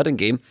the St Mirren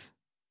game,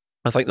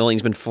 I think the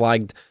linesman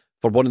flagged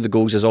for one of the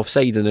goals as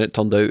offside, and then it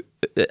turned out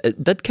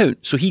it did count.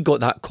 So he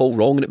got that call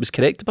wrong and it was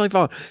corrected by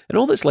VAR. And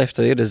all that's left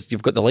there is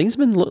you've got the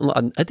linesman looking like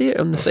an idiot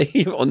on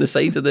the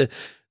side of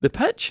the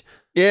pitch.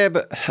 Yeah,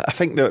 but I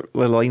think that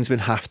the linesmen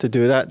have to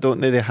do that,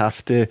 don't they? They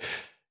have to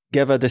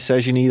give a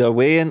decision either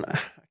way, and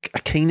I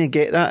kind of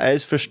get that. It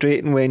is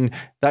frustrating when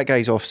that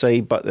guy's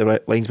offside, but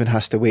the linesman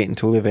has to wait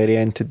until the very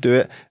end to do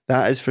it.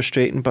 That is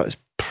frustrating, but it's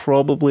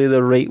probably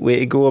the right way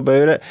to go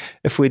about it.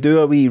 If we do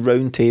a wee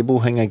round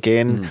table thing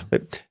again,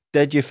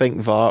 did you think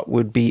VAR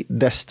would be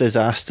this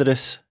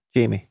disastrous,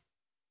 Jamie?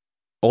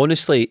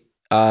 Honestly,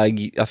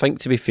 I think,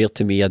 to be fair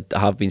to me, I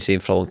have been saying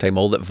for a long time,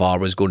 all that VAR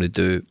was going to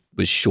do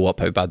was show up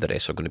how bad the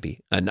refs were going to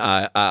be. And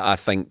I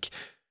think,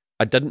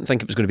 I didn't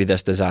think it was going to be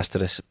this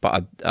disastrous,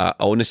 but I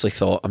honestly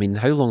thought,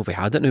 how long have we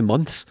had it now?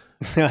 Months?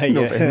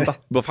 November.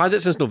 We've had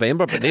it since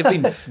November, but they've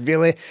been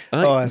really,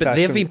 but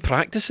they've been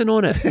practicing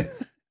on it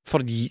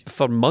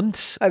for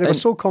months. They were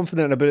so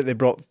confident about it, they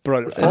brought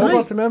it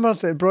forward. Remember,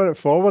 they brought it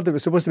forward. It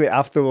was supposed to be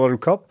after the World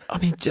Cup.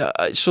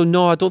 So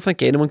no, I don't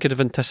think anyone could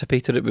have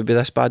anticipated it would be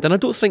this bad, and I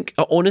don't think,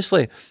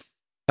 honestly,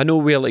 I know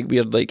we're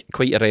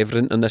quite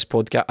irreverent on this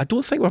podcast. I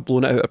don't think we're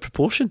blowing it out of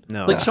proportion.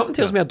 No, something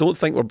tells me I don't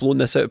think we're blowing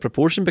this out of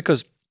proportion,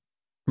 because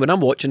when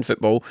I'm watching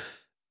football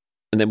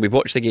and then we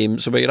watch the game,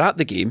 so when you're at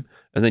the game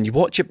and then you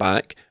watch it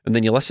back and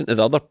then you listen to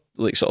the other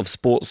sort of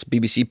sports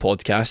BBC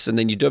podcasts and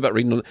then you do a bit of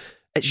reading on it,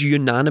 it's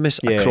unanimous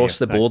across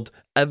the board.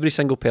 Every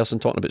single person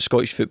talking about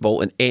Scottish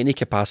football in any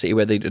capacity,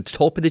 whether you're at the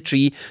top of the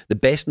tree, the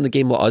best in the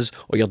game like us,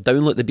 or you're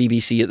down like the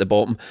BBC at the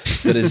bottom,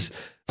 there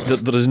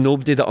is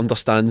nobody that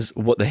understands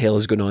what the hell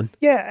is going on.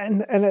 Yeah,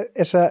 and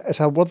it's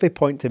a worthy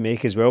point to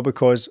make as well,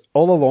 because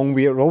all along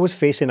we're always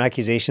facing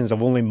accusations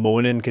of only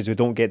moaning because we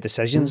don't get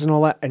decisions and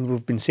all that, and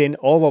we've been saying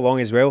all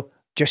along as well,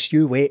 just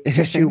you wait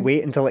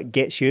until it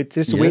gets you,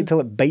 wait until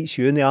it bites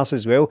you in the arse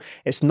as well.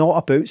 It's not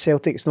about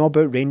Celtic, it's not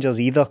about Rangers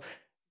either.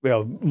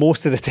 Well,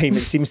 most of the time it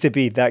seems to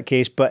be that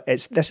case, but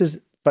this is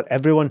for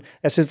everyone.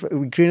 This is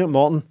Greenock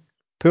Morton.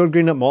 Poor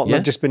Greenock Morton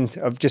have just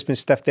been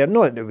stiffed there.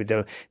 Not that it would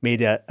have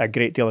made a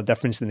great deal of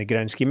difference in the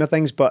grand scheme of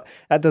things, but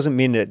that doesn't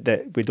mean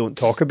that we don't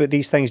talk about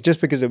these things.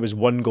 Just because it was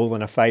 1 goal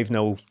and a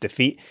 5-0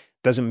 defeat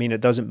doesn't mean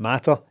it doesn't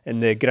matter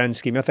in the grand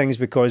scheme of things,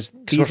 because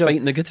we're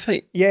fighting the good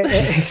fight. Yeah,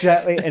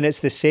 exactly. And it's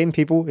the same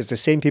people. It's the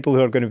same people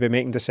who are going to be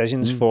making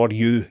decisions for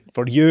you,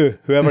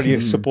 whoever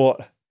you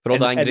support. For all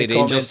the angry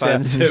Rangers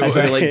fans who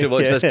would like to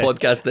watch this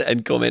podcast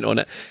and comment on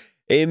it.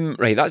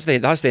 Right, that's the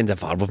end of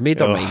VAR. We've made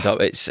our mind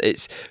up.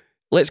 It's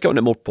let's get on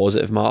to more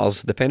positive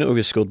matters. The penalty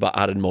was scored by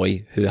Aaron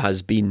Moy, who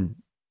has been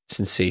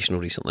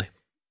sensational recently.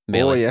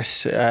 Oh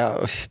yes,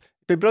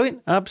 been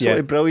brilliant,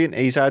 absolutely brilliant.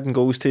 He's adding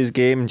goals to his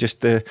game,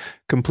 just the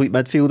complete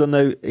midfielder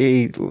now.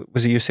 He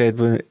was, you said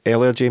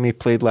earlier, Jamie,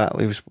 played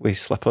lately with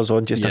slippers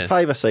on, just a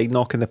 5-a-side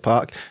knock in the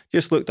park,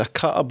 just looked a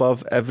cut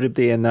above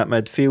everybody in that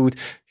midfield.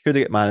 Should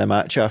have got man of the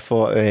match. I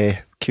thought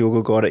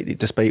Kyogo got it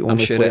despite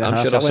only playing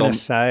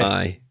half.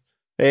 Aye.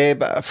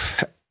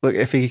 But look,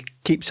 if he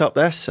keeps up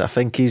this, I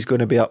think he's going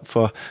to be up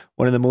for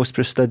one of the most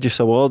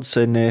prestigious awards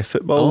in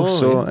football.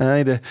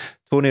 The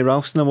Tony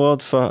Ralston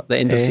Award for the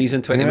end of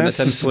season 20 minutes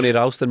in. Tony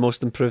Ralston,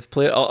 most improved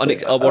player,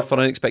 award for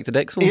unexpected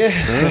excellence.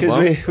 Yeah,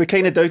 because we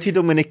kind of doubted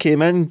him when he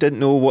came in, didn't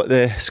know what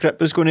the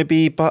script was going to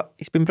be, but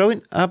he's been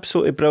brilliant,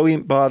 absolutely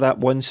brilliant, bar that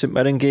one St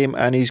Mirren game,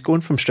 and he's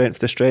going from strength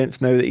to strength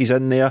now that he's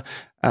in there.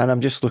 And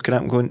I'm just looking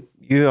at him going,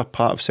 you are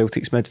part of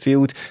Celtic's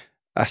midfield,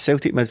 a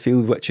Celtic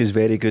midfield which is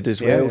very good as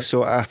well.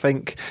 So I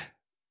think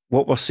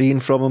what we're seeing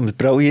from him is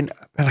brilliant,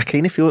 and I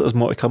kind of feel like there's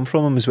more to come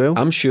from him as well.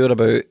 I'm sure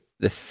about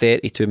the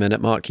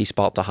 32-minute mark he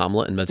sparked a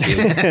Hamlet in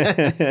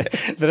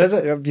midfield. There is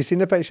it. Have you seen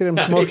the picture of him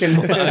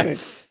smoking?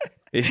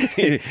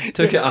 He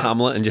took it a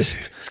Hamlet and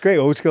just... It's quite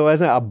old school,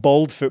 isn't it? A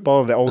bald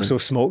footballer that also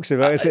smokes.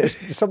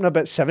 It's something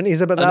about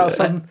 70s about that or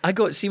something. I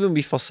got, see, when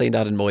we first signed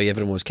Aaron Moy,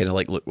 everyone was kind of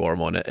like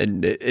lukewarm on it,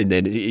 and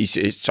then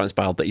it's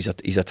transpired that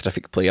he's a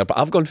terrific player. But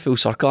I've gone full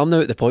circle. I'm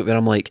now at the point where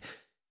I'm like,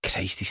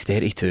 Christ, he's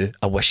 32.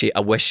 I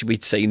wish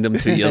we'd signed him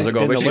 2 years ago.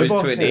 I wish he was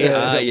 28.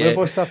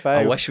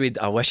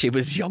 I wish he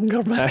was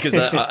younger, man. Because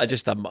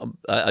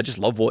I just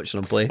love watching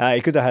him play.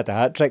 He could have had a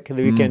hat trick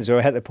the weekend, so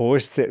I hit the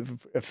post.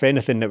 If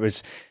anything, it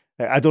was.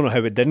 I don't know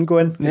how it didn't go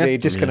in. He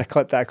just kind of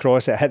clipped that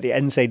across. It hit the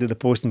inside of the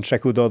post and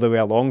trickled all the way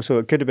along. So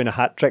it could have been a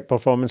hat trick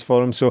performance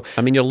for him. So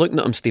I mean, you're looking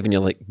at him, Stephen.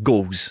 You're like,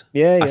 goals,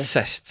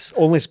 assists,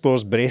 only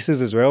scores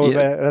braces as well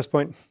at this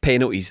point.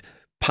 Penalties.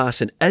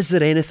 Passing. Is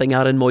there anything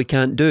Aaron Moy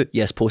can't do?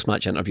 Yes,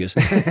 post-match interviews.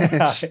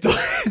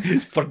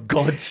 For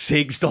God's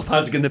sake, stop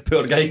asking the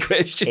poor guy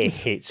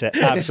questions. He hates it.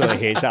 Absolutely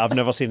hates it. I've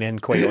never seen anything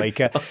quite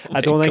like it.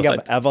 I don't think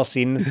I've ever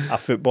seen a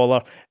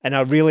footballer, and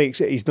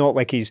he's not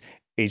like he's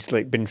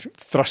like been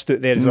thrust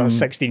out there as a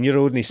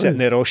 16-year-old and he's sitting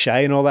there all shy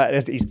and all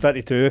that. He's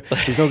 32.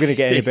 He's not going to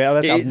get any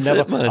better than this.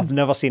 I've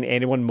never seen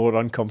anyone more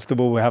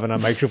uncomfortable with having a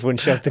microphone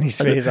shoved in his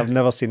face. I've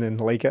never seen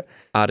anything like it.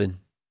 Aaron,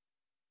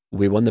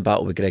 we won the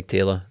battle with Greg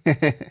Taylor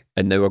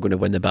and now we're going to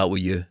win the battle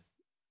with you.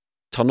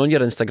 Turn on your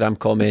Instagram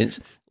comments.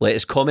 Let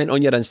us comment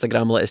on your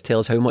Instagram. Let us tell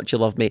us how much you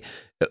love me.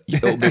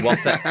 It'll be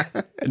worth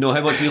it. No,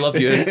 how much we love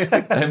you.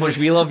 How much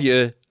we love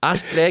you.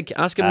 Ask Greg.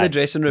 Ask him in the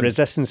dressing room.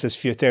 Resistance is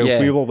futile. Yeah.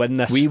 We will win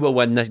this. We will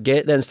win this.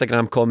 Get the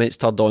Instagram comments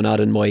turned on,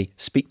 Aaron Moy.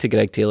 Speak to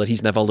Greg Taylor.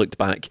 He's never looked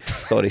back.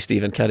 Sorry,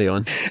 Stephen. Carry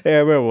on.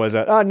 Where was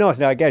it? No,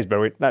 guy's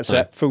brilliant. That's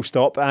it. Full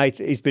stop.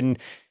 He's been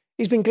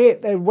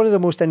great. One of the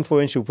most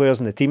influential players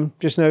in the team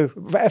just now,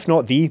 if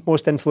not the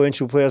most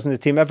influential players in the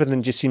team.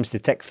 Everything just seems to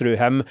tick through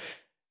him.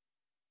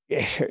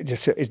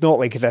 It's not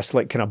like this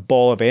like kind of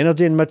ball of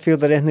energy in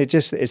midfield or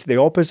anything. It's the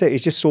opposite.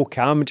 He's just so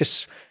calm.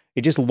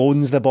 He just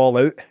loans the ball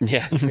out.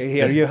 Yeah.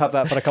 Here, you have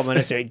that for a couple of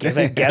minutes. Give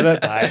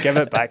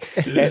it back.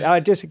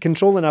 Just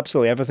controlling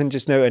absolutely everything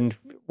just now. And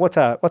what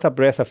a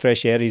breath of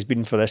fresh air he's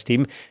been for this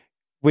team.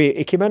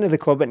 He came into the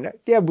club and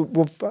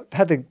we've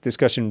had a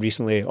discussion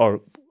recently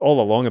or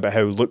all along about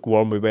how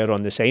lukewarm we were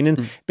on the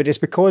signing. But it's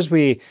because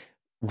we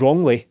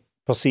wrongly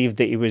perceived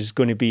that he was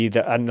going to be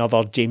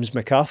another James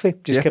McCarthy,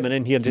 coming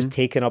in here and just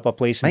taking up a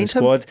place in the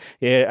squad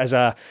as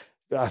a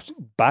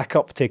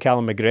backup to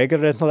Callum McGregor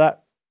and anything like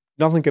that.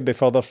 Nothing could be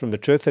further from the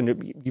truth,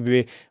 and you'd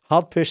be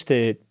hard pushed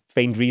to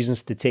find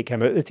reasons to take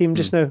him out of the team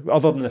just now,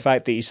 other than the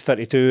fact that he's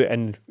 32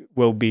 and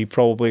will be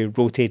probably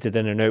rotated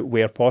in and out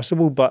where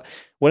possible. But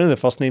one of the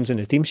first names in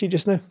the team sheet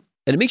just now.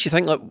 And it makes you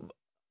think, like,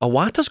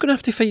 Iwata's going to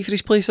have to fight for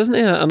his place, isn't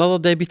he? Another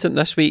debutant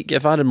this week.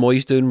 If Aaron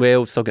Moy's doing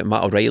well, still got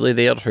Matt O'Reilly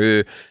there,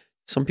 who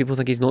some people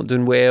think he's not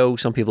doing well.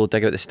 Some people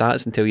dig out the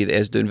stats and tell you that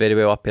he's doing very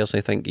well. I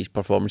personally think his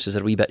performances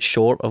are a wee bit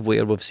short of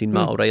where we've seen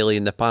Matt O'Reilly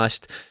in the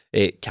past.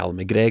 Callum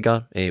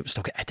McGregor, we've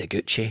still got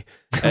Ideguchi.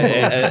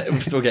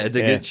 We've still got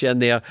Ideguchi in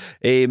there.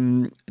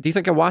 Do you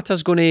think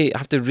Iwata's going to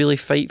have to really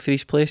fight for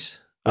his place?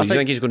 Or do you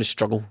think he's going to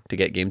struggle to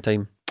get game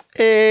time?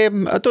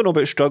 I don't know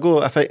about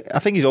struggle. I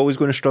think he's always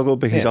going to struggle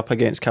because he's up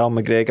against Callum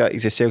McGregor.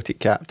 He's a Celtic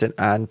captain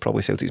and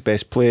probably Celtic's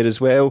best player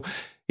as well.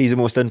 He's the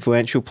most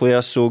influential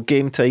player, so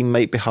game time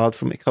might be hard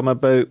for him to come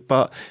about.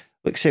 But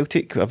like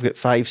Celtic, I've got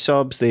 5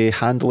 subs. They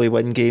handily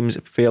win games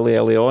fairly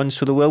early on,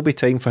 so there will be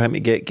time for him to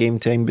get game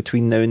time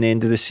between now and the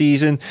end of the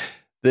season.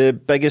 The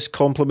biggest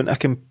compliment I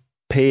can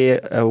pay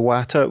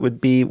Iwata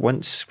would be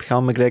once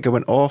Callum McGregor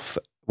went off,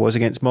 was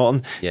against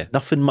Morton.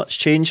 Nothing much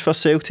changed for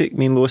Celtic. I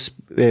mean,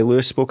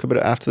 Lewis spoke about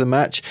it after the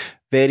match.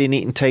 Very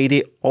neat and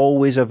tidy,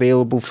 always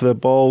available for the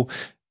ball.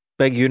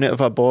 Big unit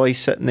of a boy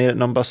sitting there at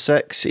number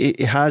 6. He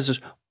has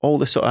all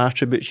the sort of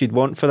attributes you'd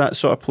want for that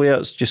sort of player.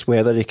 It's just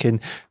whether he can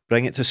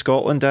bring it to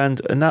Scotland.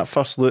 And in that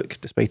first look,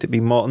 despite it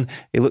being Morton,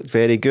 he looked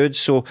very good.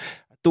 So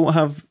I don't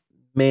have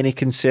many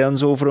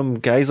concerns over him.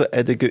 Guys like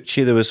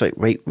Ideguchi, there was like,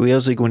 right,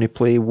 where's he going to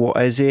play? What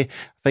is he? I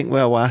think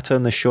with Iwata,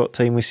 in the short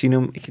time we've seen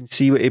him, you can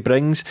see what he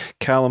brings.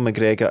 Callum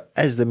McGregor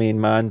is the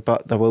main man,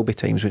 but there will be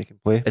times when he can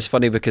play. It's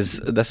funny because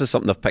this is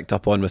something I've picked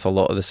up on with a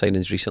lot of the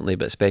signings recently,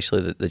 but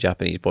especially the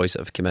Japanese boys that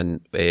have come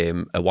in,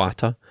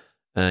 Iwata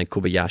and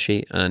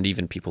Kobayashi, and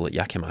even people like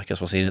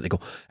Yakimakis were saying it. They go,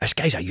 this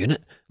guy's a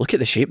unit. Look at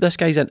the shape this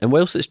guy's in. And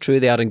whilst it's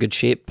true they are in good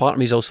shape, part of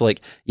me is also like,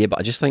 yeah, but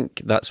I just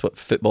think that's what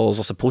footballers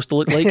are supposed to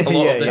look like a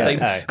lot of the time.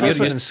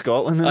 We're in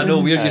Scotland. I know,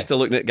 we're used to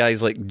looking at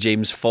guys like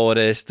James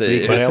Forrest,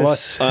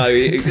 who,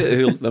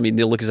 I mean,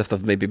 they look as if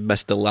they've maybe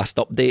missed the last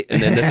update,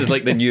 and then this is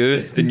like the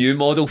new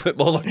model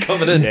footballer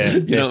coming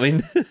in. You know what I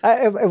mean?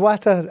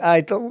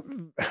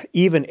 Iwata,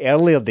 even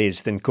earlier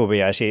days than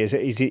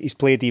Kobayashi, he's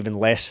played even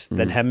less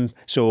than him.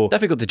 So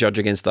difficult to judge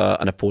against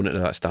an opponent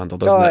of that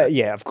standard, isn't it?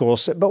 Yeah, of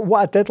course. But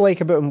what I did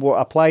like about him,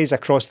 what applies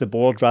across the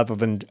board rather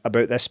than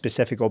about this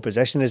specific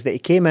opposition, is that he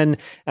came in,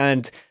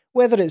 and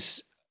whether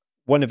it's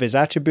one of his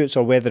attributes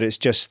or whether it's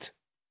just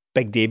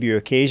big debut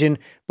occasion.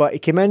 But he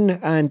came in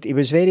and he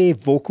was very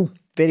vocal,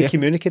 very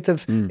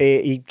communicative.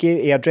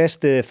 He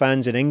addressed the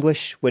fans in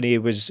English when he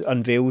was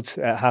unveiled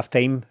at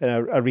half-time in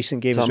a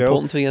recent game as well. Is that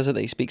important to you, is it,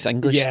 that he speaks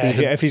English,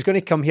 Stephen? Yeah, if he's going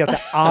to come here to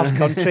our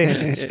country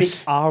and speak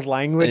our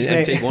language,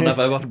 and take one of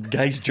our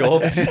guys'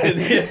 jobs.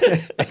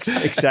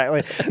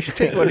 Exactly. He's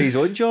taking one of his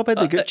own job, the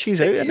Gucci's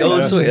out. Isn't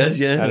Oh, so he is,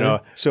 yeah. I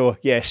know. So,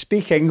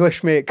 speak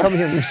English, mate. Come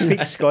here and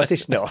speak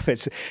Scottish. No,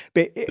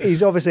 but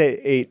he's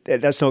obviously,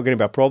 that's not going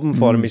to be a problem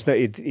for him.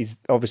 He's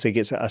obviously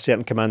gets a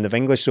certain command of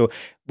English. So,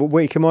 but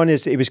what he came on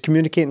is he was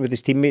communicating with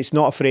his teammates,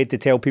 not afraid to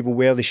tell people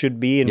where they should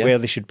be and where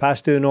they should pass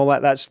to and all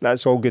that.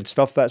 That's all good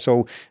stuff. That's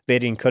all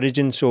very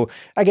encouraging. So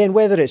again,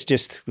 whether it's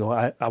just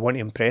I want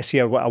to impress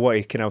here, I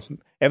want to kind of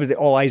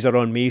all eyes are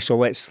on me, so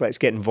let's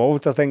get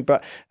involved, I think.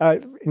 But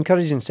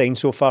encouraging sign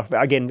so far.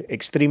 But again,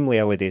 extremely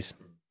early days.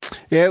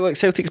 Yeah, look,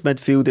 Celtic's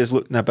midfield is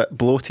looking a bit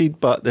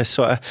bloated, but the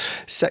sort of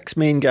 6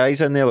 main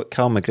guys in there, like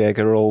Cal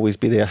McGregor will always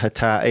be there,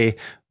 Hatate,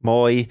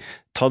 Moy,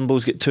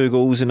 Turnbull's got 2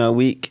 goals in a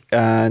week,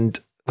 and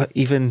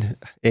even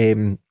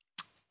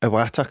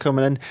Iwata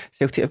coming in.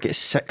 Celtic have got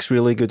 6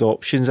 really good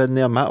options in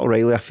there. Matt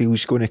O'Reilly, I feel,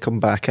 is going to come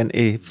back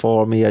into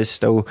form. He is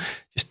still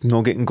just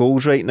not getting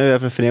goals right now.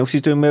 Everything else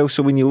is doing well.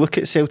 So when you look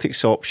at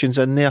Celtic's options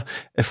in there,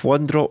 if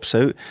one drops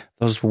out,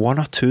 there's 1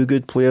 or 2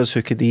 good players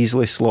who could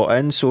easily slot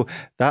in. So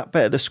that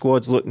bit of the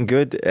squad's looking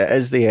good. It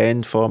is the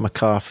end for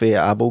McCarthy,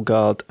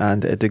 Abelgard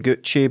and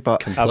Degucci, but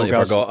completely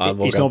forgot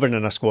Abelgard. He's not been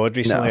in a squad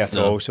recently at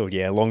all, so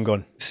long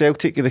gone.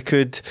 Celtic, they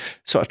could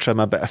sort of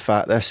trim a bit of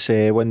fat this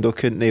window,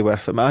 couldn't they,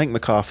 with him? I think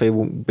McCarthy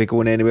won't be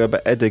going anywhere,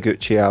 but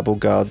Degucci,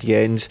 Abelgard,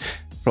 Jens,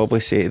 probably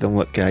say to them,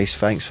 look guys,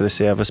 thanks for the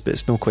service, but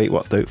it's not quite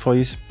worked out for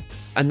you.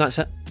 And that's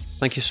it.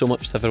 Thank you so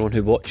much to everyone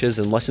who watches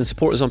and listens.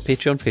 Support us on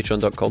Patreon,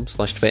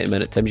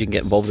 patreon.com/20minute-tims. You can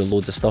get involved in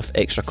loads of stuff,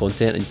 extra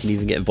content, and you can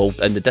even get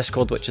involved in the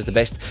Discord, which is the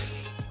best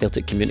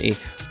Celtic community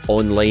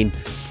online.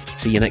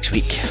 See you next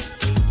week.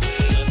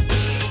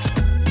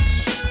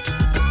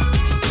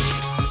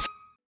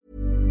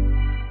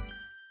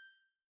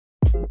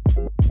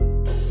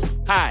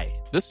 Hi,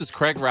 this is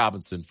Craig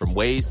Robinson from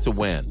Ways to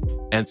Win,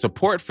 and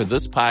support for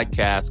this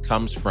podcast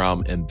comes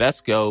from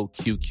Invesco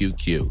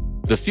QQQ.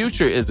 The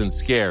future isn't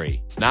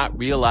scary. Not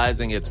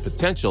realizing its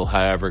potential,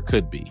 however,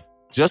 could be.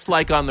 Just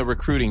like on the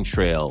recruiting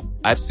trail,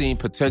 I've seen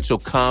potential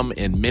come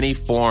in many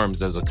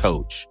forms as a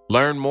coach.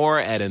 Learn more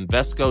at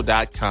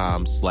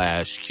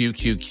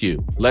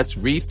Invesco.com/QQQ. Let's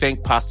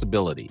rethink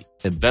possibility.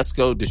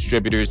 Invesco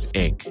Distributors,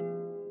 Inc.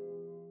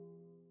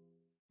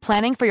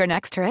 Planning for your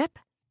next trip?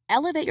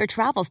 Elevate your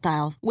travel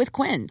style with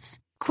Quince.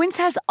 Quince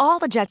has all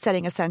the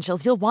jet-setting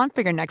essentials you'll want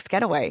for your next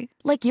getaway,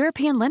 like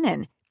European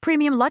linen,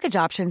 premium luggage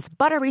options,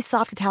 buttery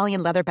soft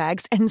Italian leather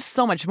bags, and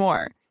so much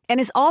more. And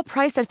is all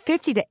priced at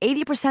 50 to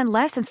 80%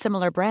 less than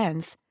similar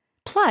brands.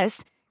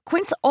 Plus,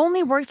 Quince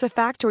only works with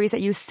factories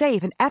that use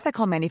safe and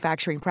ethical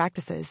manufacturing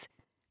practices.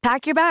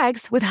 Pack your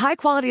bags with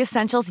high-quality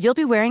essentials you'll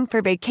be wearing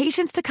for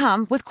vacations to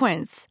come with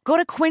Quince. Go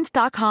to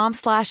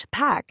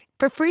quince.com/pack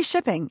for free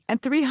shipping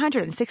and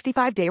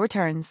 365-day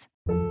returns.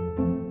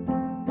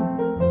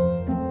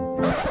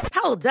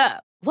 Hold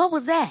up. What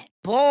was that?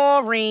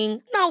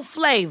 Boring. No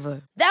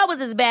flavor. That was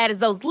as bad as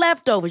those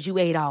leftovers you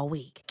ate all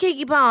week.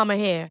 Keke Palmer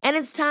here, and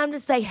it's time to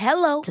say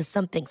hello to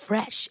something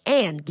fresh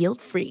and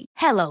guilt-free.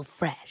 Hello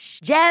Fresh.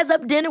 Jazz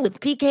up dinner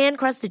with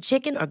pecan-crusted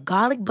chicken or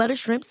garlic butter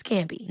shrimp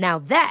scampi. Now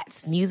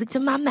that's music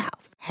to my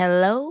mouth.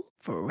 Hello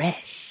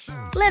Fresh.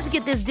 Let's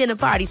get this dinner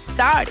party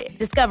started.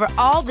 Discover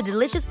all the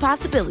delicious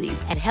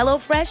possibilities at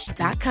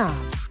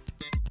HelloFresh.com.